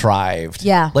contrived.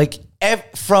 Yeah. Like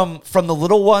from the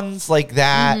little ones like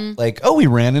that, like, oh, we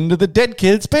ran into the dead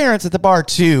kid's parents at the bar,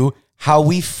 to how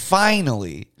we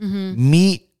finally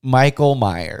meet Michael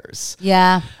Myers.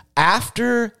 Yeah.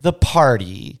 After the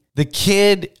party, the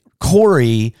kid,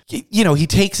 Corey, he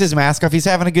takes his mask off. He's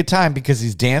having a good time because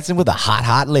he's dancing with a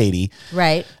hot lady.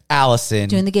 Right. Allison.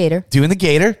 Doing the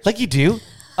gator. Like you do.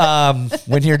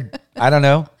 When you're, I don't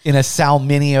know, in a Sal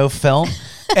Mineo film.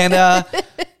 And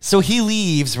so he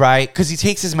leaves, right? Because he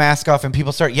takes his mask off and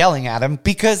people start yelling at him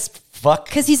because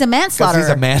he's a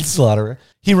manslaughterer.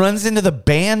 He runs into the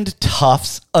band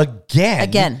Toughs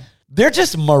again. They're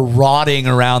just marauding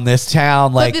around this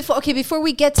town, like before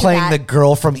we get to playing the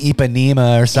girl from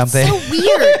Ipanema or something. It's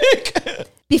so weird.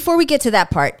 Before we get to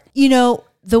that part,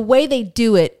 the way they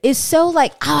do it is so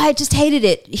like, oh, I just hated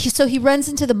it. So he runs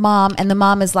into the mom, and the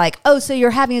mom is like, oh, so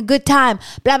you're having a good time,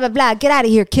 blah, blah, blah. Get out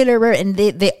of here, kill her. And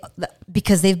they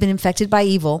because they've been infected by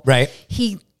evil. Right.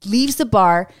 He leaves the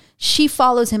bar. She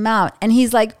follows him out, and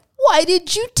he's like, why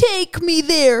did you take me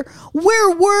there?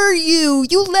 Where were you?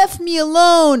 You left me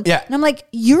alone. Yeah. And I'm like,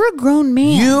 you're a grown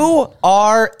man. You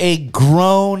are a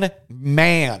grown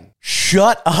man.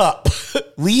 Shut up.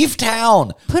 Leave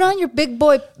town. Put on your big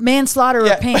boy manslaughterer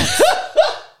pants.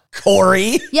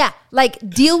 Corey. Yeah. Like,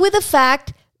 deal with the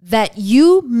fact that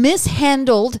you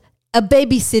mishandled a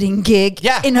babysitting gig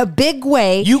in a big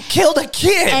way. You killed a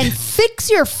kid. And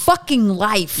fix your fucking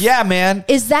life. Yeah, man.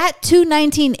 Is that too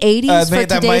 1980s for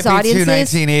today's audiences? That might be too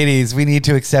 1980s. We need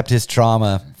to accept his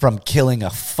trauma from killing a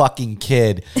fucking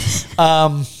kid.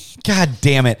 God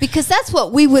damn it. Because that's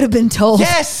what we would have been told.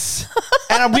 Yes.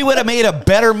 And we would have made a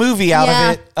better movie out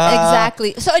of it.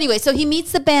 Exactly. So anyway, he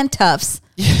meets the band Toughs.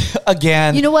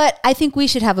 Again. You know what? I think we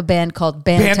should have a band called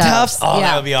Band Toughs. Oh,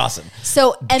 that would be awesome.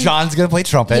 So John's going to play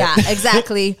trumpet. Yeah,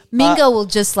 exactly. Mingo will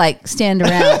just stand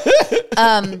around.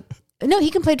 No,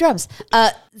 he can play drums.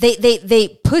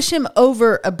 They push him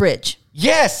over a bridge.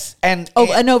 Yes. And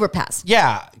an overpass.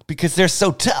 Yeah, because they're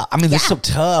so tough. I mean, they're so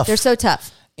tough. They're so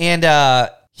tough. And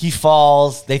he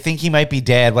falls. They think he might be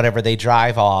dead, whatever. They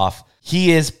drive off.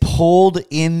 He is pulled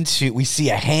into, we see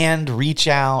a hand reach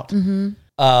out, and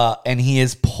he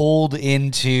is pulled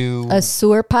into a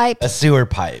sewer pipe.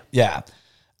 Yeah.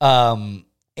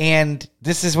 And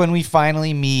this is when we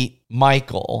finally meet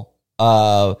Michael.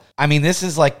 I mean, this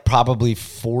is like probably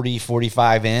 40,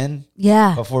 45 in.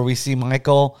 Yeah. Before we see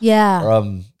Michael. Yeah.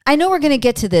 I know we're going to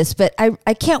get to this, but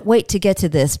I can't wait to get to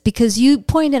this because you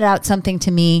pointed out something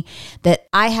to me that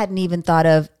I hadn't even thought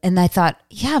of. And I thought,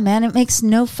 yeah, man, it makes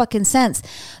no fucking sense.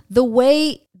 The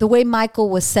way Michael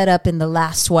was set up in the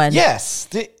last one. Yes.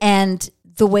 And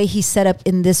the way he's set up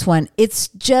in this one, it's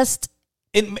just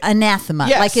anathema.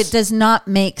 Yes. Like it does not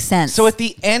make sense. So at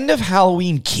the end of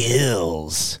Halloween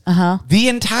Kills, the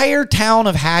entire town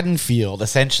of Haddonfield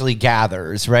essentially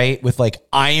gathers, right? With like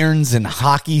irons and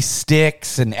hockey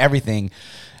sticks and everything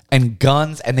and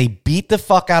guns, and they beat the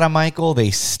fuck out of Michael.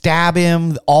 They stab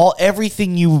him,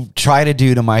 everything you try to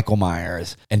do to Michael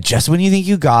Myers. And just when you think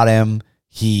you got him,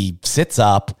 he sits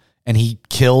up and he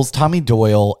kills Tommy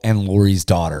Doyle and Laurie's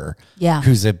daughter. Yeah.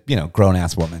 Who's a, grown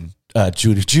ass woman.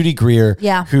 Judy Greer,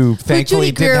 who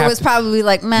thankfully Judy Greer was probably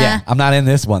like, meh. Yeah, I'm not in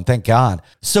this one, thank God.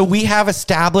 So we have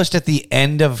established at the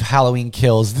end of Halloween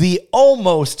Kills the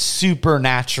almost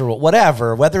supernatural,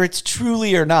 whether it's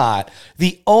truly or not,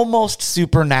 the almost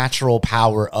supernatural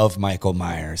power of Michael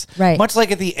Myers. Right. Much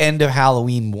like at the end of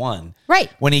Halloween 1. Right.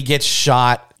 When he gets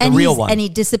shot, the And real one. And he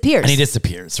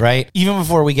disappears. Right? Even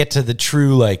before we get to the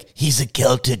true, like, he's a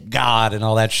Celtic god and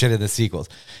all that shit in the sequels.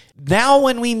 Now,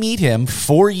 when we meet him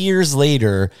 4 years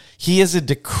later, he is a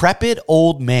decrepit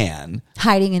old man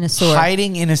hiding in a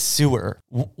sewer.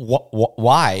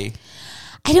 Why?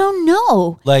 I don't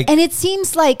know. Like, and it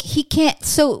seems like he can't.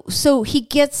 So he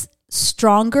gets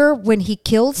stronger when he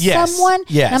kills someone.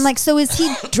 Yes. And I'm like, so is he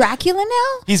Dracula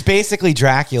now? He's basically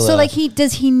Dracula. So like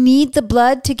does he need the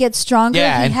blood to get stronger?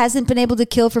 Yeah, he hasn't been able to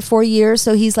kill for 4 years,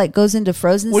 so he's like goes into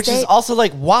frozen Which state. is also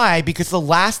like, why? Because the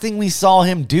last thing we saw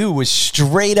him do was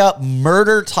straight up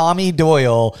murder Tommy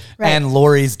Doyle and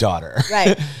Laurie's daughter.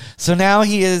 Right. So now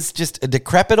he is just a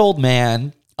decrepit old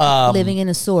man. Living in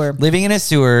a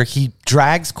sewer. He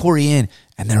drags Corey in,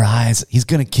 and their eyes, he's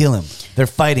going to kill him. They're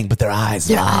fighting, but their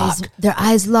eyes lock. Their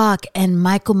eyes lock, and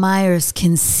Michael Myers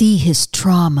can see his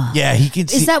trauma. Yeah, he can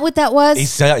see. Is that what that was? He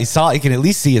can at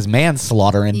least see his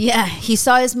manslaughtering. Yeah, he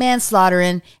saw his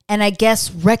manslaughtering and I guess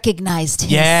recognized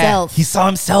himself. Yeah, he saw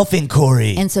himself in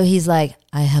Corey. And so he's like,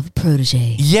 I have a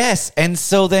protege. Yes, and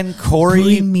so then Corey...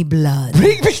 Bring me blood.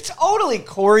 Totally.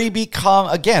 Corey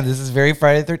again, this is very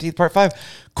Friday the 13th, part 5.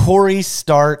 Corey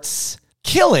starts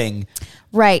killing...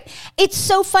 Right. It's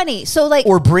so funny. So like,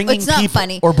 or bringing it's not people,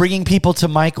 funny. or bringing people to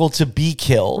Michael to be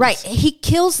killed. Right. He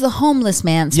kills the homeless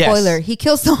man. Yes. Spoiler. He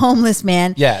kills the homeless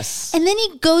man. Yes. And then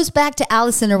he goes back to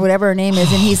Allison or whatever her name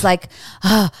is, and he's like,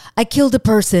 I killed a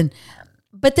person.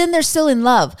 But then they're still in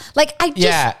love. Like, I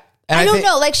don't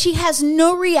know. Like, she has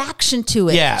no reaction to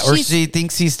it. Yeah, or she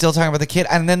thinks he's still talking about the kid.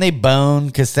 And then they bone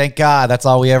because thank God that's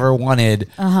all we ever wanted.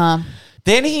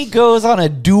 Then he goes on a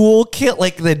duo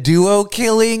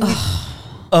killing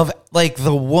of like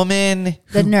the woman,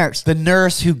 the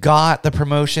nurse who got the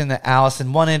promotion that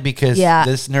Allison wanted because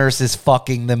this nurse is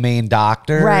fucking the main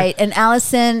doctor. Right. And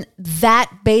Allison, that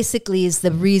basically is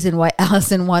the reason why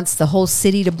Allison wants the whole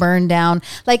city to burn down.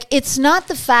 Like, it's not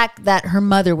the fact that her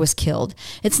mother was killed.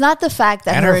 It's not the fact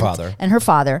that her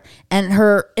father and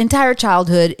her entire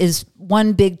childhood is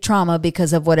one big trauma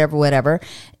because of whatever.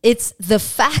 It's the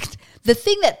fact. The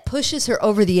thing that pushes her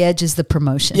over the edge is the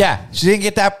promotion. Yeah, she didn't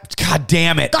get that. God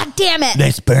damn it.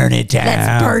 Let's burn it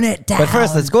down. But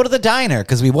first, let's go to the diner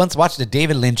because we once watched a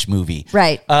David Lynch movie.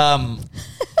 Right.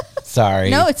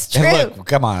 Sorry. No, it's true. And look,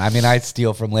 come on. I mean, I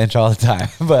steal from Lynch all the time,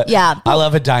 but I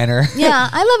love a diner. Yeah,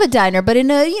 I love a diner, but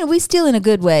we steal in a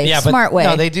good way, smart way.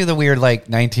 No, they do the weird like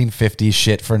 1950s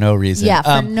shit for no reason. Yeah,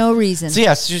 for no reason.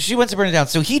 So she wants to burn it down.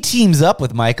 So he teams up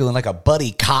with Michael in like a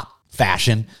buddy cop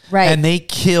fashion, right? And they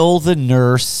kill the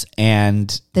nurse and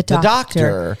the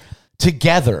doctor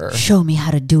together. Show me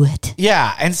how to do it.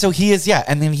 Yeah, and so he is. Yeah,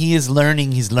 and then he's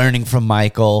learning from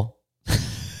Michael.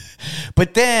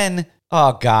 But then,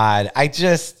 oh God,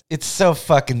 it's so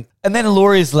fucking. And then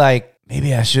Laurie's like,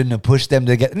 maybe I shouldn't have pushed them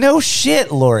together. No shit,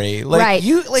 Laurie. Like, right.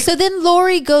 So then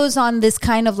Laurie goes on this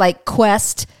kind of like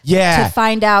quest to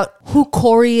find out who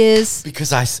Corey is.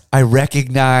 Because I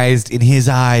recognized in his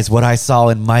eyes what I saw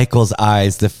in Michael's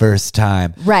eyes the first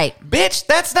time. Right. Bitch,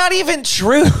 that's not even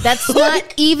true. That's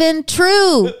not even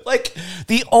true. Like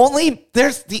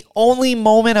there's the only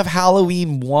moment of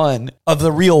Halloween 1, of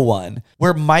the real one,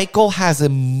 where Michael has a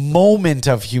moment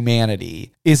of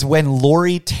humanity is when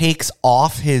Laurie takes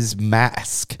off his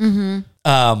mask. Mm-hmm.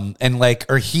 And like,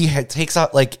 or he takes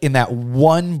out like in that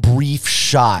one brief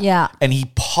shot. Yeah. And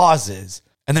he pauses.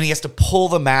 And then he has to pull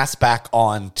the mask back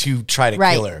on to try to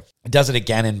kill her. He does it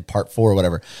again in part 4 or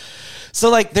whatever. So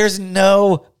like, there's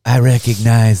no, I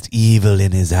recognized evil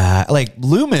in his eye. Like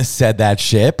Loomis said that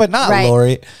shit, but not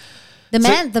Laurie.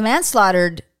 The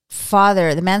manslaughtered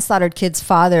father, the manslaughtered kid's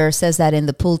father, says that in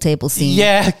the pool table scene.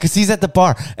 Yeah, because he's at the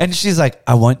bar. And she's like,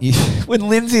 I want you. When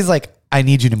Lindsay's like, I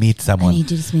need you to meet someone. I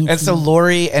need you to meet And so someone.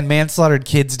 Lori and manslaughtered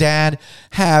kid's dad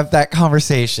have that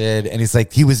conversation. And he's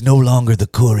like, he was no longer the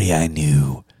Corey I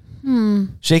knew.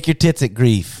 Shake your tits at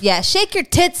grief. Yeah, shake your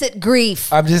tits at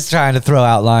grief. I'm just trying to throw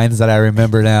out lines that I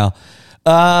remember now.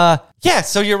 Yeah,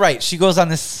 so you're right. She goes on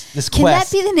this Can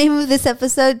quest. that be the name of this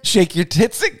episode? Shake your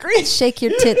tits at grief. Shake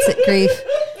your tits at grief.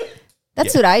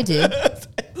 That's what I do.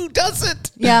 Who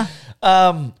doesn't? Yeah.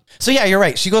 So yeah, you're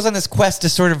right. She goes on this quest to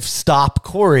sort of stop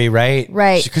Corey, right?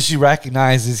 Right. Because she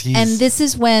recognizes he's... And this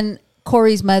is when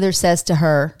Corey's mother says to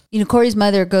her, Corey's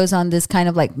mother goes on this kind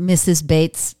of like Mrs.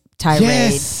 Bates tirade.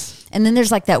 Yes. And then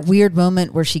there's like that weird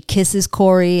moment where she kisses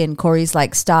Corey and Corey's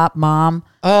like, stop, mom.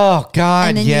 Oh, God,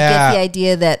 And then yeah. you get the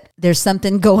idea that there's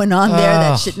something going on there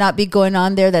that should not be going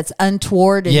on there, that's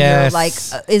untoward. And Yes.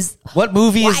 you're like, What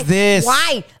movie why? is this?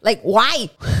 Why? Like, why?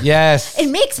 Yes. It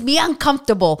makes me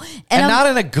uncomfortable. And not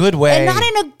in a good way. And not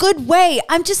in a good way.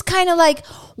 I'm just kind of like,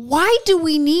 why do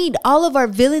we need all of our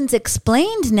villains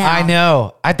explained now? I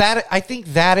know. I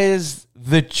think that is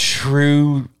the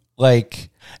true, like...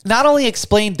 Not only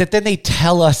explained, that then they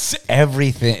tell us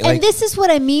everything. And Like, this is what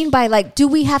I mean by like, do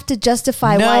we have to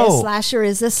justify why No. a slasher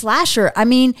is a slasher? I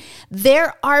mean,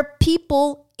 there are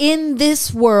people in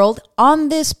this world, on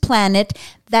this planet,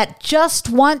 that just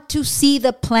want to see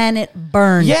the planet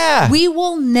burn. Yeah. We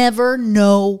will never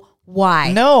know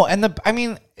why. no, and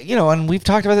and we've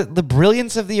talked about it, the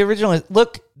brilliance of the original.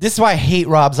 Look, this is why I hate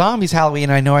Rob Zombie's Halloween.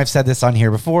 And I know I've said this on here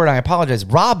before, and I apologize.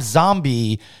 Rob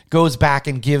Zombie goes back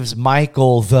and gives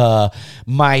Michael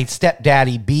my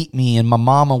stepdaddy beat me and my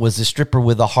mama was a stripper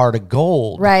with a heart of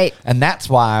gold. Right. And that's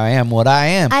why I am what I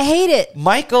am. I hate it.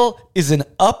 Michael is an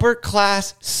upper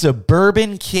class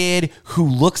suburban kid who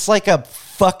looks like a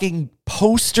fucking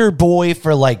poster boy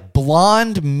for like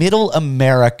blonde middle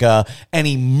America, and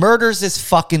he murders his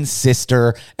fucking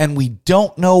sister, and we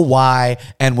don't know why,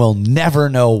 and we'll never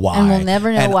know why. And we'll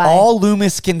never know and why. All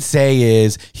Loomis can say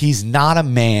is he's not a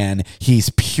man, he's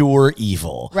pure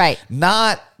evil. Right.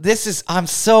 I'm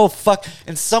so fuck.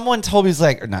 And someone told me, he's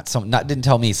like, or didn't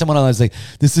tell me. Someone else was like,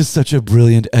 this is such a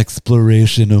brilliant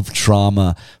exploration of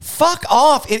trauma. Fuck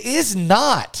off. It is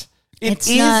not. It's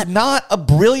not a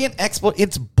brilliant exploit.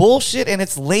 It's bullshit and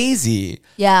it's lazy.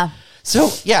 Yeah. So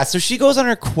she goes on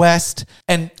her quest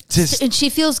and she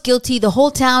feels guilty. The whole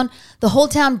town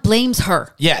blames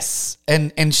her. yes.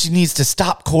 And she needs to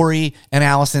stop Corey and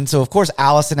Allison. So of course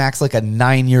Allison acts like a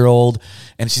 9-year-old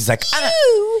and she's like,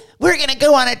 we're going to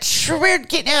go on we're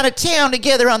getting out of town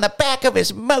together on the back of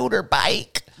his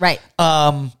motorbike. Right.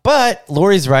 But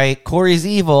Lori's right. Corey's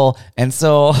evil. And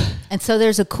so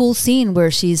there's a cool scene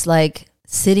where she's like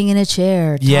sitting in a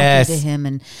chair talking Yes. to him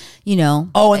and,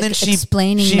 and then she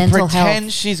explaining mental pretends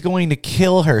health. she's going to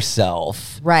kill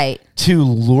herself Right. to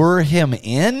lure him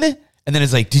in. And then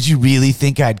it's like, did you really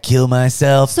think I'd kill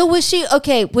myself? So was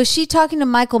she talking to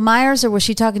Michael Myers or was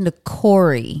she talking to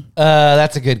Corey?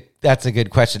 That's a good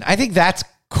question. I think that's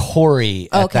Corey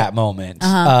at Okay. that moment.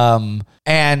 Uh-huh.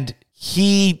 And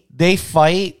they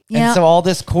fight. Yeah. And so all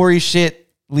this Corey shit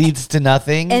leads to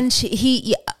nothing. And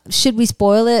should we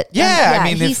spoil it? Yeah,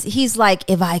 I mean, he's like,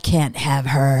 if I can't have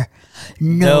her,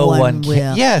 No no one one will.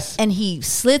 can. Yes. And he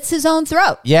slits his own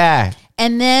throat. yeah.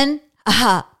 And then,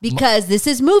 because this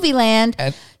is movie land,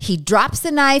 And- he drops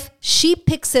the knife. She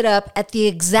picks it up at the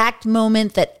exact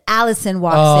moment that Allison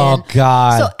walks in. Oh,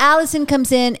 God. So Allison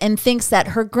comes in and thinks that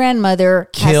her grandmother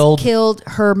Killed. has killed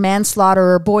her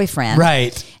manslaughterer boyfriend.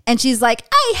 Right. And she's like,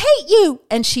 I hate you.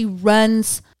 And she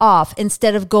runs off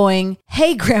instead of going,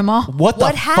 hey, Grandma, What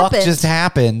the fuck just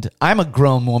happened? I'm a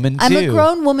grown woman too. I'm a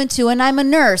grown woman too, and I'm a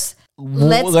nurse.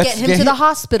 Let's get him to the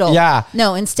hospital. Yeah.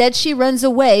 No, instead she runs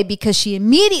away because she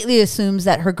immediately assumes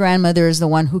that her grandmother is the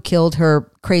one who killed her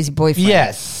crazy boyfriend.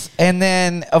 Yes. And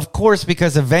then, of course,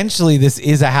 because eventually this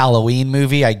is a Halloween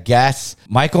movie, I guess,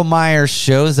 Michael Myers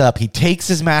shows up. He takes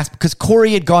his mask because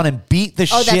Corey had gone and beat the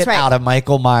that's shit right. out of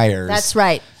Michael Myers. That's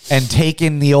right. And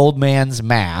taken the old man's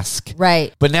mask.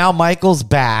 Right. But now Michael's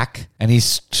back and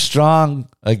he's strong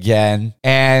again.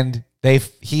 And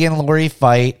he and Lori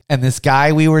fight. And this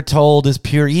guy we were told is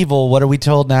pure evil. What are we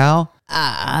told now?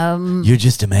 You're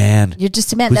just a man. You're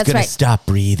just a man. Who's That's gonna right. stop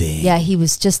breathing. Yeah, he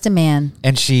was just a man.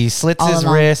 And she slits All his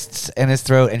along. wrists and his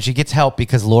throat, and she gets help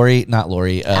because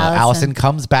Allison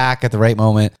comes back at the right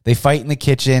moment. They fight in the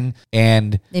kitchen,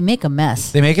 and They make a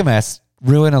mess. they make a mess.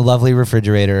 ruin a lovely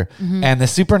refrigerator. And the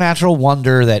supernatural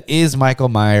wonder that is Michael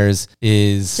Myers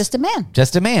is Just a man.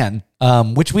 Just a man.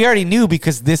 Which we already knew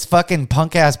because this fucking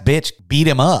punk ass bitch beat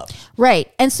him up.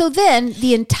 Right. And so then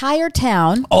the entire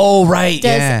town Oh, right.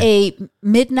 does a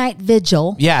midnight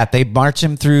vigil. Yeah, they march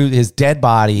him through his dead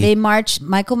body. They march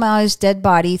Michael Myers' dead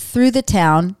body through the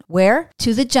town. Where?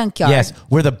 To the junkyard. Yes,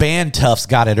 where the band toughs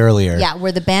got it earlier. Yeah,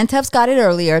 where the band toughs got it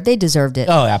earlier. They deserved it.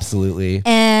 Oh, absolutely.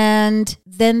 And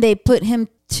then they put him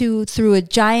through a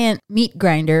giant meat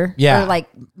grinder. Yeah. Or like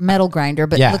metal grinder,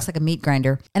 but Yeah. it looks like a meat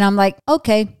grinder. And I'm like,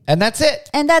 okay. And that's it.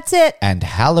 And that's it. And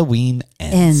Halloween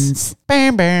ends. Ends.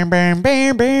 Bam, bam, bam,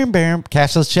 bam, bam, bam.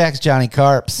 Cash those checks, Johnny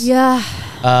Carps. Yeah.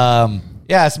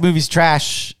 Yeah, this movie's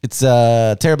trash. It's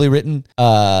terribly written.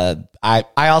 I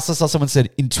also saw someone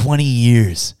said, in 20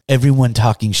 years, everyone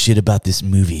talking shit about this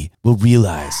movie will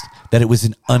realize that it was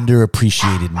an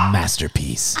underappreciated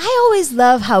masterpiece. I always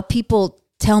love how people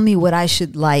tell me what I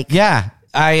should like. Yeah,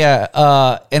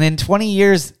 and in 20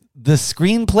 years, the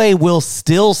screenplay will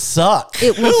still suck.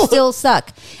 It will still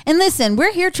suck. And listen,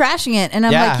 we're here trashing it, and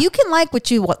I'm Yeah. like, you can like what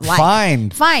you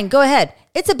like. Fine, go ahead.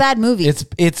 It's a bad movie.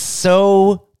 It's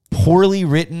so poorly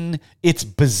written. It's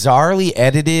bizarrely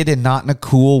edited and not in a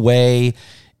cool way.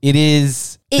 It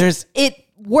is. It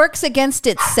works against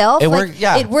itself.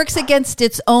 It works against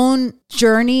its own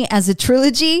journey as a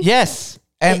trilogy. Yes,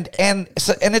 and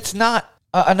it's not.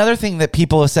 Another thing that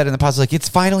people have said in the past is like, it's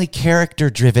finally character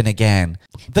driven again.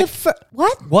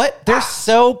 What? What? They're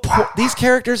these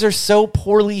characters are so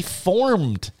poorly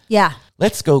formed. Yeah.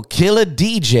 Let's go kill a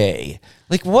DJ.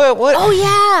 Like what? Oh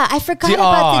yeah, I forgot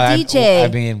about the DJ. I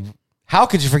mean, how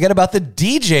could you forget about the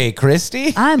DJ,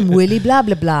 Christy? I'm Willie blah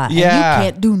blah blah. Yeah. And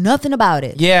you can't do nothing about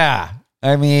it. Yeah.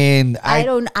 I mean,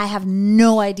 I have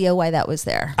no idea why that was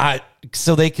there.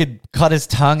 So they could cut his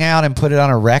tongue out and put it on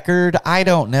a record. I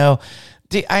don't know.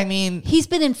 I mean, he's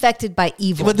been infected by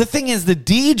evil. But the thing is, the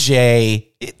DJ,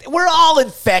 we're all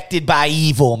infected by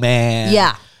evil, man.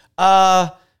 Yeah.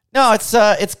 No,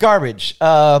 it's garbage.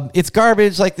 It's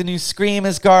garbage. Like the new Scream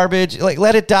is garbage. Like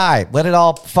let it die. Let it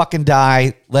all fucking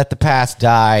die. Let the past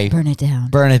die. Burn it down.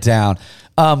 Burn it down.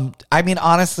 I mean,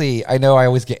 honestly, I know I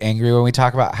always get angry when we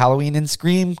talk about Halloween and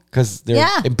Scream because they're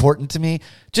important to me.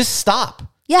 Just stop.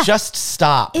 Yeah. Just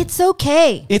stop. It's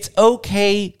okay. It's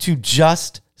okay to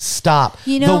just stop.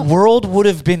 You know, the world would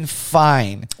have been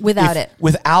fine without it.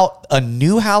 Without a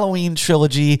new Halloween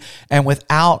trilogy and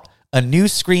without a new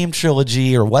Scream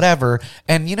trilogy or whatever.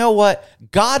 And you know what?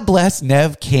 God bless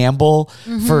Neve Campbell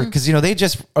for, because, you know,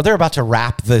 they're about to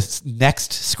wrap this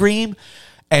next Scream.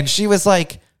 And she was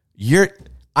like,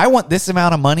 I want this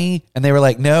amount of money. And they were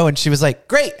like, no. And she was like,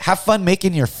 great. Have fun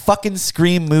making your fucking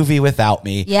Scream movie without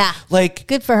me. Yeah. Like,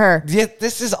 good for her. Yeah,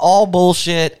 this is all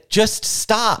bullshit. Just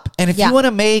stop. And if you want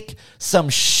to make some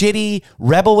shitty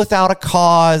Rebel Without a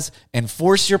Cause and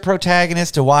force your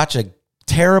protagonist to watch a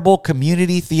terrible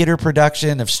community theater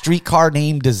production of Streetcar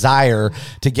Named Desire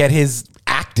to get his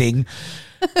acting,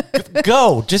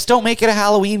 go. Just don't make it a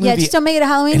Halloween movie. Yeah, just don't make it a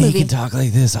Halloween movie. He can talk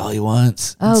like this all he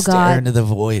wants. Oh, and stare God. into the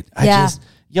void.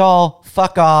 Y'all,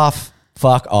 fuck off.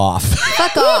 Fuck off.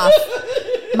 Fuck off.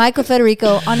 Michael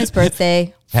Federico on his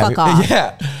birthday. Fuck off.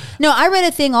 Yeah. No, I read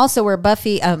a thing also where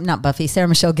Sarah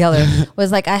Michelle Gellar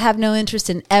was like, I have no interest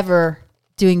in ever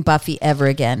doing Buffy ever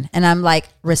again. And I'm like,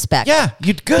 respect. Yeah,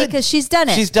 you good. Because she's done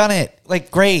it. She's done it. Like,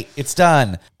 great. It's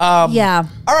done. Yeah.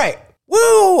 All right.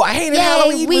 Woo! I hated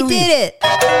Halloween we movies. did it.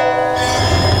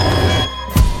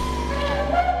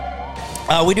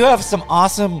 We do have some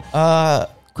awesome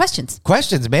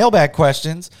questions, mailbag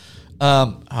questions.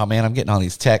 Oh man, I'm getting all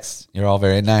these texts. You're all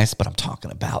very nice, but I'm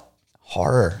talking about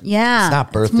horror. Yeah. It's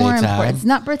not birthday more time. important. It's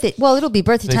not birthday. Well, it'll be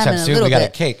birthday time in a soon. little We got bit.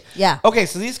 a cake. Yeah. Okay,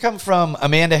 so these come from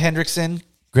Amanda Hendrickson,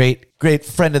 great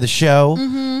friend of the show,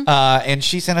 and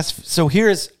she sent us. So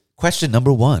here's question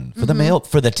number 1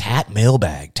 for the Tat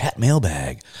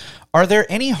Mailbag. Are there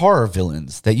any horror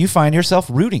villains that you find yourself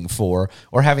rooting for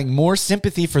or having more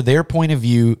sympathy for their point of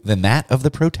view than that of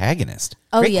the protagonist?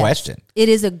 Great question. It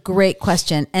is a great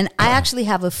question. And I actually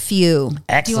have a few.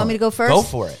 Excellent. Do you want me to go first? Go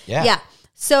for it. Yeah. Yeah.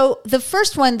 So the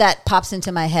first one that pops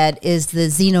into my head is the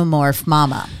Xenomorph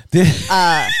Mama. This is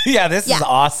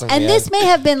awesome. And man. this may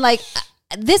have been like,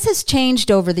 this has changed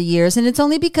over the years, and it's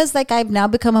only because like I've now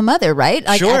become a mother, right?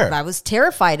 Like Sure. I was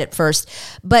terrified at first,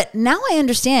 but now I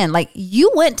understand. Like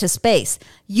you went to space,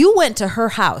 you went to her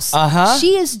house.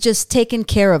 She is just taking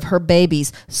care of her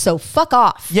babies. So fuck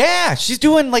off. Yeah, she's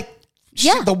doing like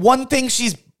the one thing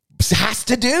she's has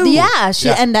to do. Yeah,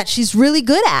 and that she's really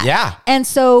good at. Yeah. And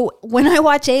so when I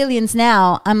watch Aliens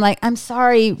now, I'm like, I'm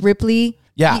sorry, Ripley.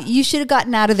 Yeah. You should have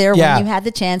gotten out of there Yeah. when you had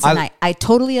the chance. And I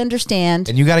totally understand.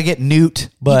 And you got to get Newt,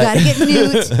 but you got to get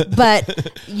Newt,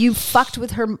 but you fucked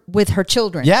with her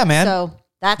children. Yeah, man. So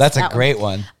that's a great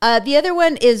one. The other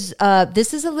one is,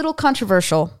 this is a little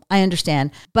controversial, I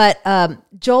understand, but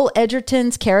Joel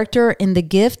Edgerton's character in The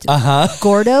Gift,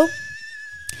 Gordo,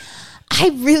 I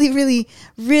really, really,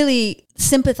 really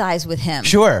sympathize with him.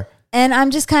 Sure. And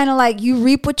I'm just kind of like, you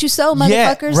reap what you sow,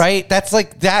 motherfuckers. Yeah, right. That's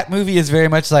like, that movie is very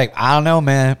much like, I don't know,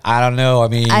 man. I don't know. I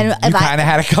mean, you kind of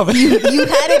had it coming. You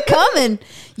had it coming.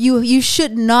 You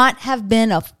should not have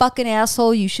been a fucking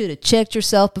asshole. You should have checked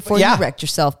yourself before you wrecked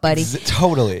yourself, buddy.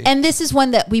 Totally. And this is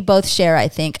one that we both share, I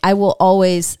think. I will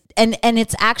always, and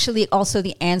it's actually also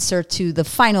the answer to the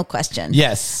final question.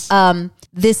 Yes.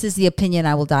 This is the opinion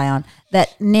I will die on,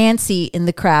 that Nancy in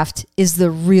The Craft is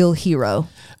the real hero.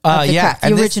 Craft,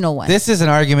 the original one. This is an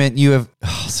argument you have.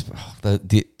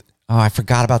 I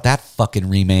forgot about that fucking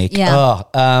remake. Yeah.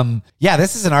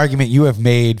 This is an argument you have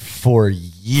made for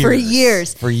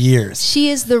years. For years. She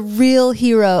is the real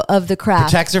hero of The Craft.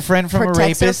 Protects her friend from a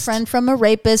rapist. Protects her friend from a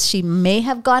rapist. She may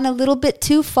have gone a little bit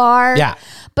too far. Yeah.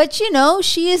 But,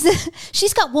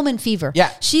 she's got woman fever.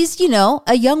 Yeah. She's,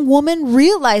 a young woman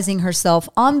realizing herself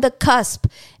on the cusp.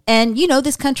 And,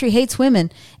 this country hates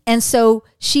women. And so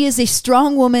she is a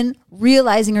strong woman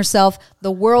realizing herself.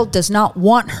 The world does not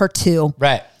want her to.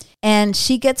 Right. And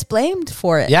she gets blamed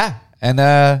for it. Yeah.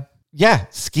 And,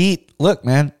 Skeet, look,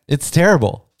 man, it's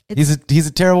terrible. He's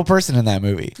a terrible person in that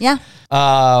movie. Yeah.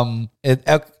 Do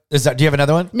you have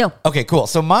another one? No. Okay, cool.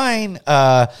 So mine,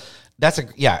 I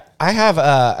have,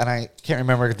 and I can't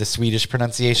remember the Swedish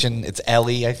pronunciation. It's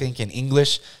Ellie, I think, in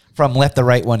English, from Let the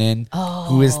Right One In,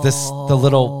 who is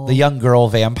the young girl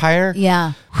vampire.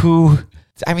 Yeah. Who,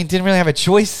 didn't really have a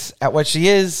choice at what she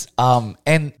is,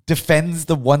 and defends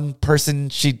the one person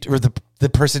the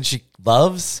person she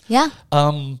loves. Yeah.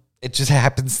 It just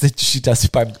happens that she does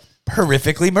it by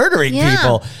horrifically murdering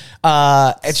people.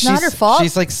 It's not her fault.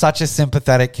 She's like such a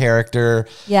sympathetic character.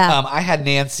 Yeah. I had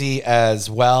Nancy as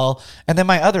well. And then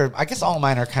my other, I guess all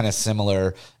mine are kind of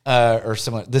similar,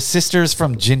 The sisters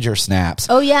from Ginger Snaps.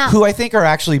 Oh, yeah. Who I think are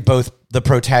actually both the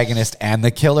protagonist and the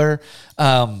killer.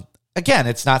 Again,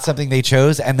 it's not something they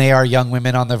chose, and they are young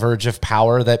women on the verge of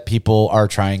power that people are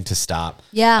trying to stop.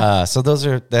 Yeah. So those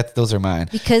are mine.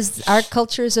 Because our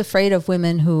culture is afraid of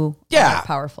women who are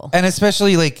powerful. And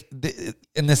especially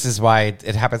and this is why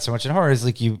it happens so much in horror, is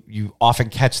like you often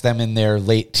catch them in their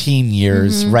late teen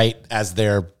years, right as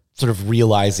they're sort of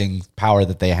realizing power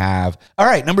that they have. All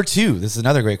right, number 2. This is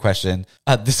another great question.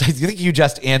 I think you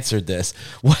just answered this.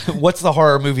 What's the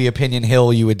horror movie opinion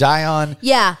hill you would die on?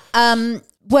 Yeah.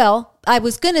 Well, I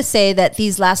was going to say that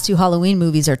these last 2 Halloween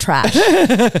movies are trash.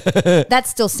 That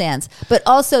still stands. But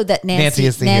also that Nancy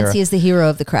is the hero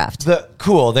of The Craft.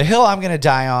 The hill I'm going to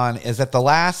die on is that the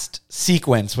last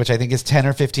sequence, which I think is 10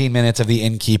 or 15 minutes of The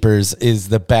Innkeepers, is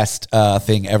the best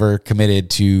thing ever committed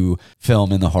to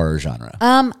film in the horror genre.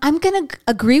 I'm going to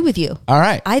agree with you. All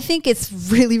right. I think it's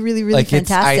really, really, really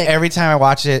fantastic. Every time I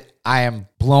watch it, I am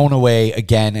blown away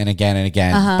again and again and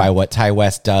again by what Ty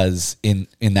West does in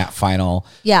that final.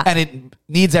 Yeah. And it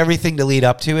needs everything to lead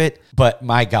up to it, but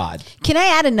my God. Can I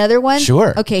add another one?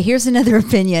 Sure. Okay, here's another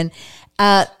opinion.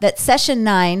 That Session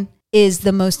 9 is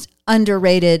the most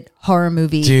underrated horror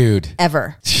movie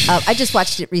ever. I just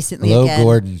watched it recently again.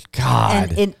 Gordon.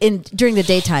 God. And during the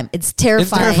daytime. It's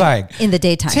terrifying. In the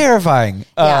daytime. Terrifying.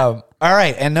 Yeah. All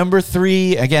right. And number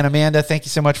 3, again, Amanda, thank you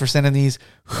so much for sending these.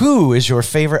 Who is your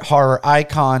favorite horror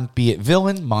icon, be it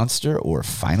villain, monster, or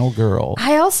final girl?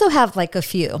 I also have a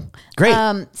few. Great.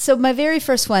 So my very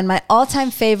first one, my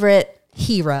all-time favorite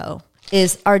hero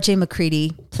is R.J.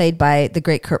 McCready, played by the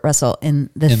great Kurt Russell in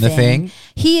The Thing.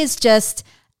 He is just...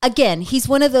 Again, he's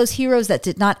one of those heroes that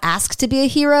did not ask to be a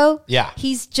hero. Yeah.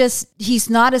 He's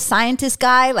not a scientist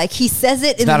guy. Like, he says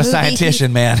it in the movie. He's not a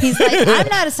scientician, man. He's like, I'm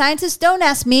not a scientist. Don't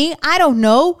ask me. I don't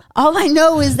know. All I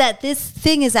know is that this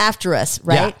thing is after us,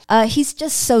 right? Yeah. He's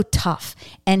just so tough.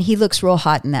 And he looks real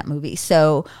hot in that movie.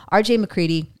 So R.J.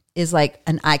 McCready is like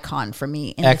an icon for me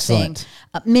in Excellent.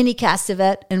 The thing. Minnie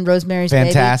Castevet and Rosemary's Baby.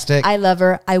 Fantastic. I love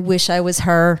her. I wish I was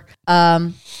her.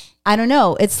 I don't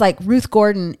know. It's like Ruth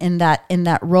Gordon in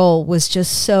that role was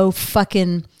just so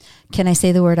fucking. Can I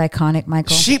say the word iconic,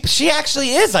 Michael? She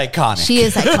actually is iconic. She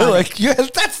is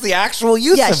iconic. That's the actual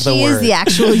use of the word. Yeah, she is the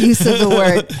actual use of the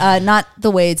word, not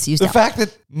the way it's used. The fact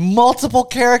that multiple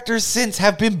characters since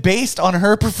have been based on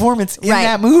her performance in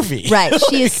that movie. Right.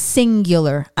 She is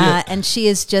singular, and she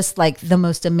is just like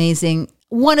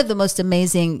one of the most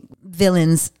amazing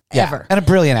villains ever, and a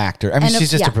brilliant actor. I mean,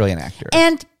 she's just a brilliant actor.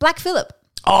 And Black Phillip.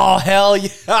 Oh, hell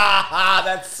yeah.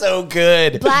 That's so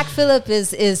good. Black Phillip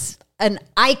is an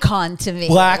icon to me.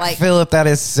 Black Phillip, that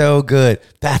is so good.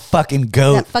 That fucking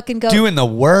goat. That fucking goat. Doing the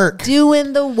work.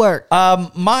 Doing the work.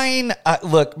 Mine,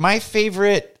 look, my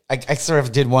favorite, I sort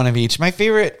of did one of each. My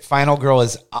favorite final girl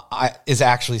is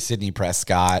actually Sidney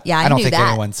Prescott. Yeah, I don't knew think that.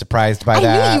 anyone's surprised by I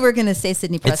that. knew you were going to say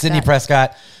Sidney Prescott. It's Sidney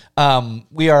Prescott.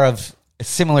 We are of a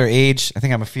similar age. I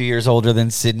think I'm a few years older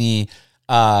than Sidney.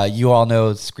 You all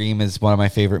know Scream is one of my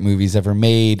favorite movies ever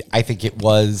made. I think it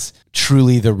was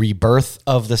truly the rebirth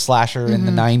of the slasher in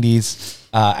the 90s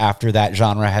after that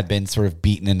genre had been sort of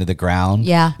beaten into the ground.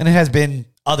 Yeah. And it has been,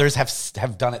 others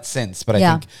have done it since, but I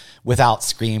think without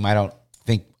Scream, I don't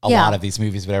think a lot of these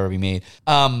movies would ever be made.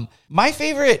 My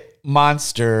favorite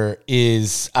monster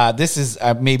is, this is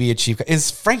maybe a cheap,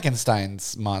 is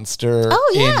Frankenstein's monster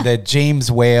in the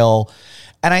James Whale.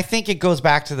 And I think it goes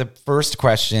back to the first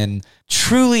question.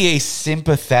 Truly a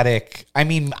sympathetic. I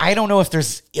mean, I don't know if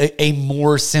there's a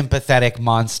more sympathetic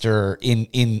monster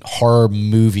in horror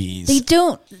movies. They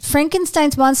don't.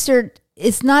 Frankenstein's monster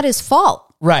is not his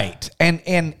fault. Right. And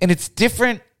it's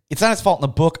different. It's not his fault in the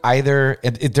book either.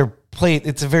 It's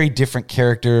a very different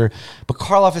character, but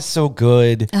Karloff is so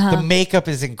good. The makeup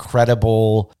is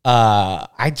incredible.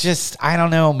 I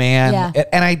don't know, man. Yeah.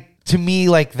 And to me,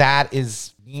 like,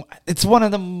 it's one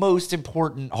of the most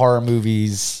important horror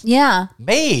movies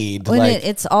made.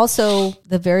 It's also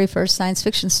the very first science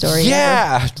fiction story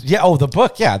ever. Yeah. Oh, the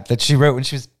book, that she wrote when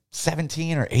she was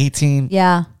 17 or 18.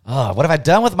 Yeah. Oh, what have I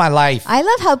done with my life? I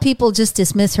love how people just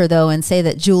dismiss her, though, and say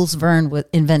that Jules Verne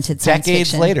invented science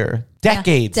fiction.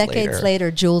 Decades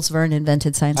later, Jules Verne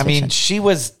invented science fiction. I mean, she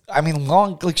was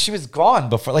gone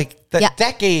before,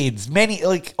 decades, many,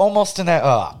 almost in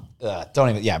that,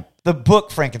 the book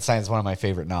Frankenstein is one of my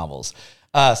favorite novels.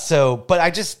 But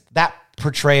that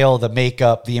portrayal, the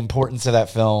makeup, the importance of that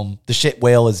film, the shit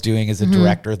Whale is doing as a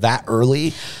director that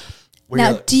early.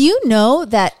 Now, do you know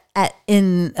that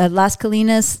in Las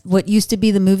Colinas, what used to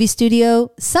be the movie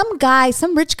studio, some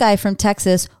rich guy from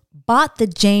Texas bought the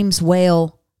James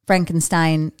Whale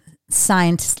Frankenstein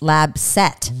science lab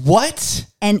set. What?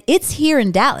 And it's here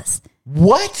in Dallas.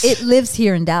 What? It lives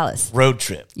here in Dallas. Road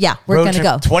trip. Yeah, we're going to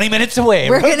go. 20 minutes away.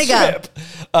 We're going to go.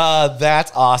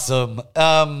 That's awesome.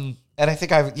 And I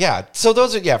think so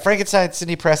those are, Frankenstein,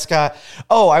 Sidney Prescott.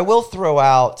 Oh, I will throw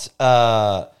out,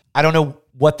 I don't know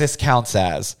what this counts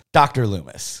as, Dr.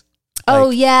 Loomis.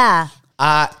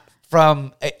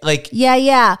 From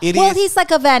he's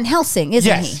like a Van Helsing,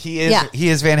 isn't he? Yes, he is. Yeah. He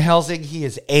is Van Helsing. He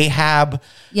is Ahab.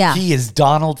 Yeah. He is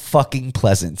Donald fucking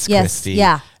Pleasance, Christy.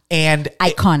 Yeah. And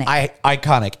iconic.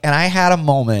 Iconic. And I had a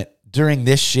moment during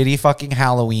this shitty fucking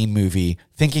Halloween movie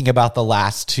thinking about the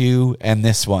last two and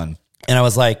this one. And I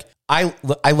was like, I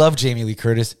love Jamie Lee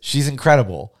Curtis. She's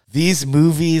incredible. These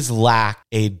movies lack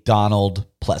a Donald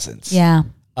Pleasance. Yeah.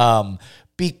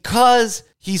 Because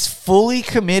he's fully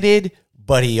committed,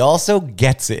 but he also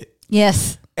gets it.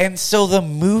 Yes. And so the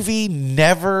movie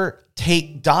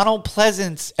Donald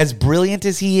Pleasance, as brilliant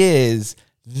as he is,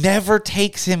 never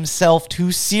takes himself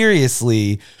too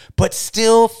seriously, but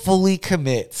still fully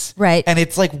commits. Right. And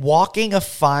it's like walking a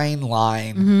fine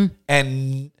line,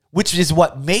 and which is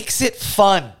what makes it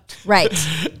fun. Right.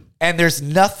 And there's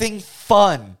nothing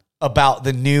fun about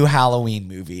the new Halloween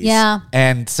movies. Yeah.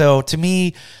 And so to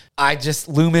me,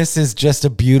 Loomis is just a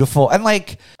beautiful, and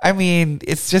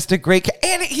it's just a great,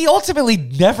 and he ultimately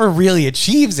never really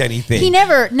achieves anything. He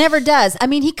never does. I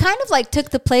mean, he kind of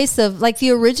took the place of the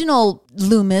original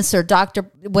Loomis or Dr.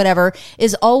 whatever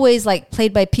is always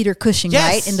played by Peter Cushing,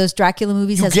 right? In those Dracula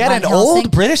movies. You get an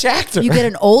old British actor. You get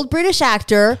an old British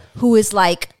actor who is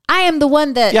I am the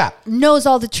one that knows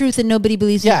all the truth and nobody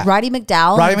believes me. Roddy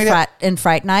McDowall in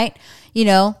Fright Night.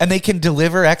 And they can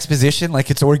deliver exposition like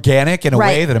it's organic in a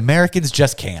way that Americans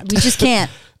just can't. We just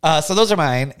can't. So those are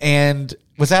mine. And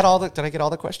was that all? Did I get all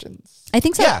the questions? I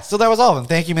think so. Yeah. So that was all of them.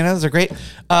 Thank you, man. Those are great.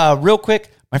 Real quick,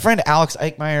 my friend Alex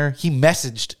Eichmeyer, he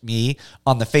messaged me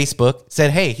on the Facebook,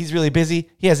 said, hey, he's really busy.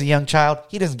 He has a young child.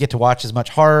 He doesn't get to watch as much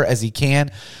horror as he can,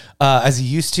 as he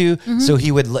used to. So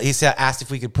he asked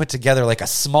if we could put together a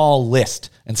small list.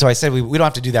 And so I said, we don't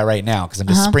have to do that right now because I'm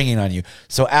just springing on you.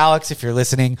 So Alex, if you're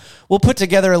listening, we'll put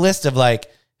together a list of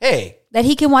hey. That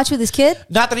he can watch with his kid?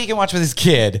 Not that he can watch with his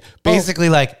kid. Basically,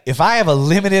 if I have a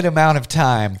limited amount of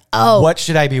time, what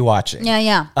should I be watching?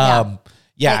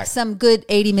 Yeah. Some good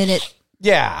 80-minute.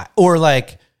 Yeah. Or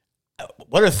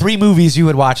what are 3 movies you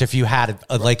would watch if you had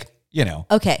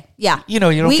Okay. Yeah. You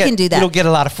don't can do that. You don't get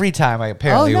a lot of free time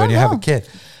apparently when you have a kid.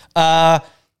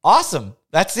 Awesome.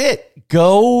 That's it.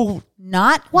 Go.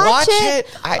 Not watch it.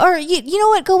 Or you know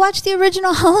what? Go watch the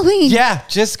original Halloween. Yeah,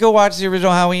 just go watch the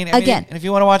original Halloween. Again. And if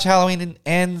you want to watch Halloween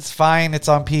Ends, fine. It's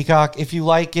on Peacock. If you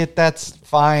like it, that's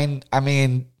fine. I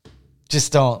mean,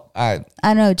 just don't. I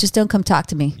know. Just don't come talk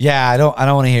to me. Yeah, I don't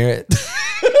want to hear it.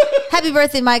 Happy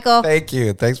birthday, Michael. Thank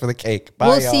you. Thanks for the cake. Bye,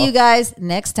 We'll y'all. see you guys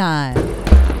next time.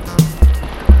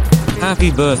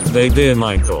 Happy birthday, dear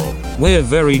Michael. We're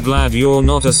very glad you're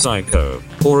not a psycho,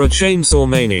 or a chainsaw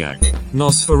maniac,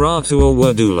 Nosferatu or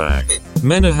Werdulak.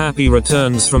 Many happy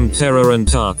returns from terror and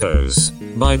tacos.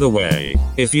 By the way,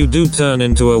 if you do turn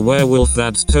into a werewolf,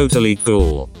 that's totally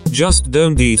cool. Just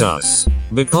don't eat us,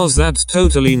 because that's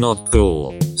totally not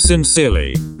cool.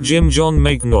 Sincerely, Jim John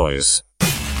Make Noise.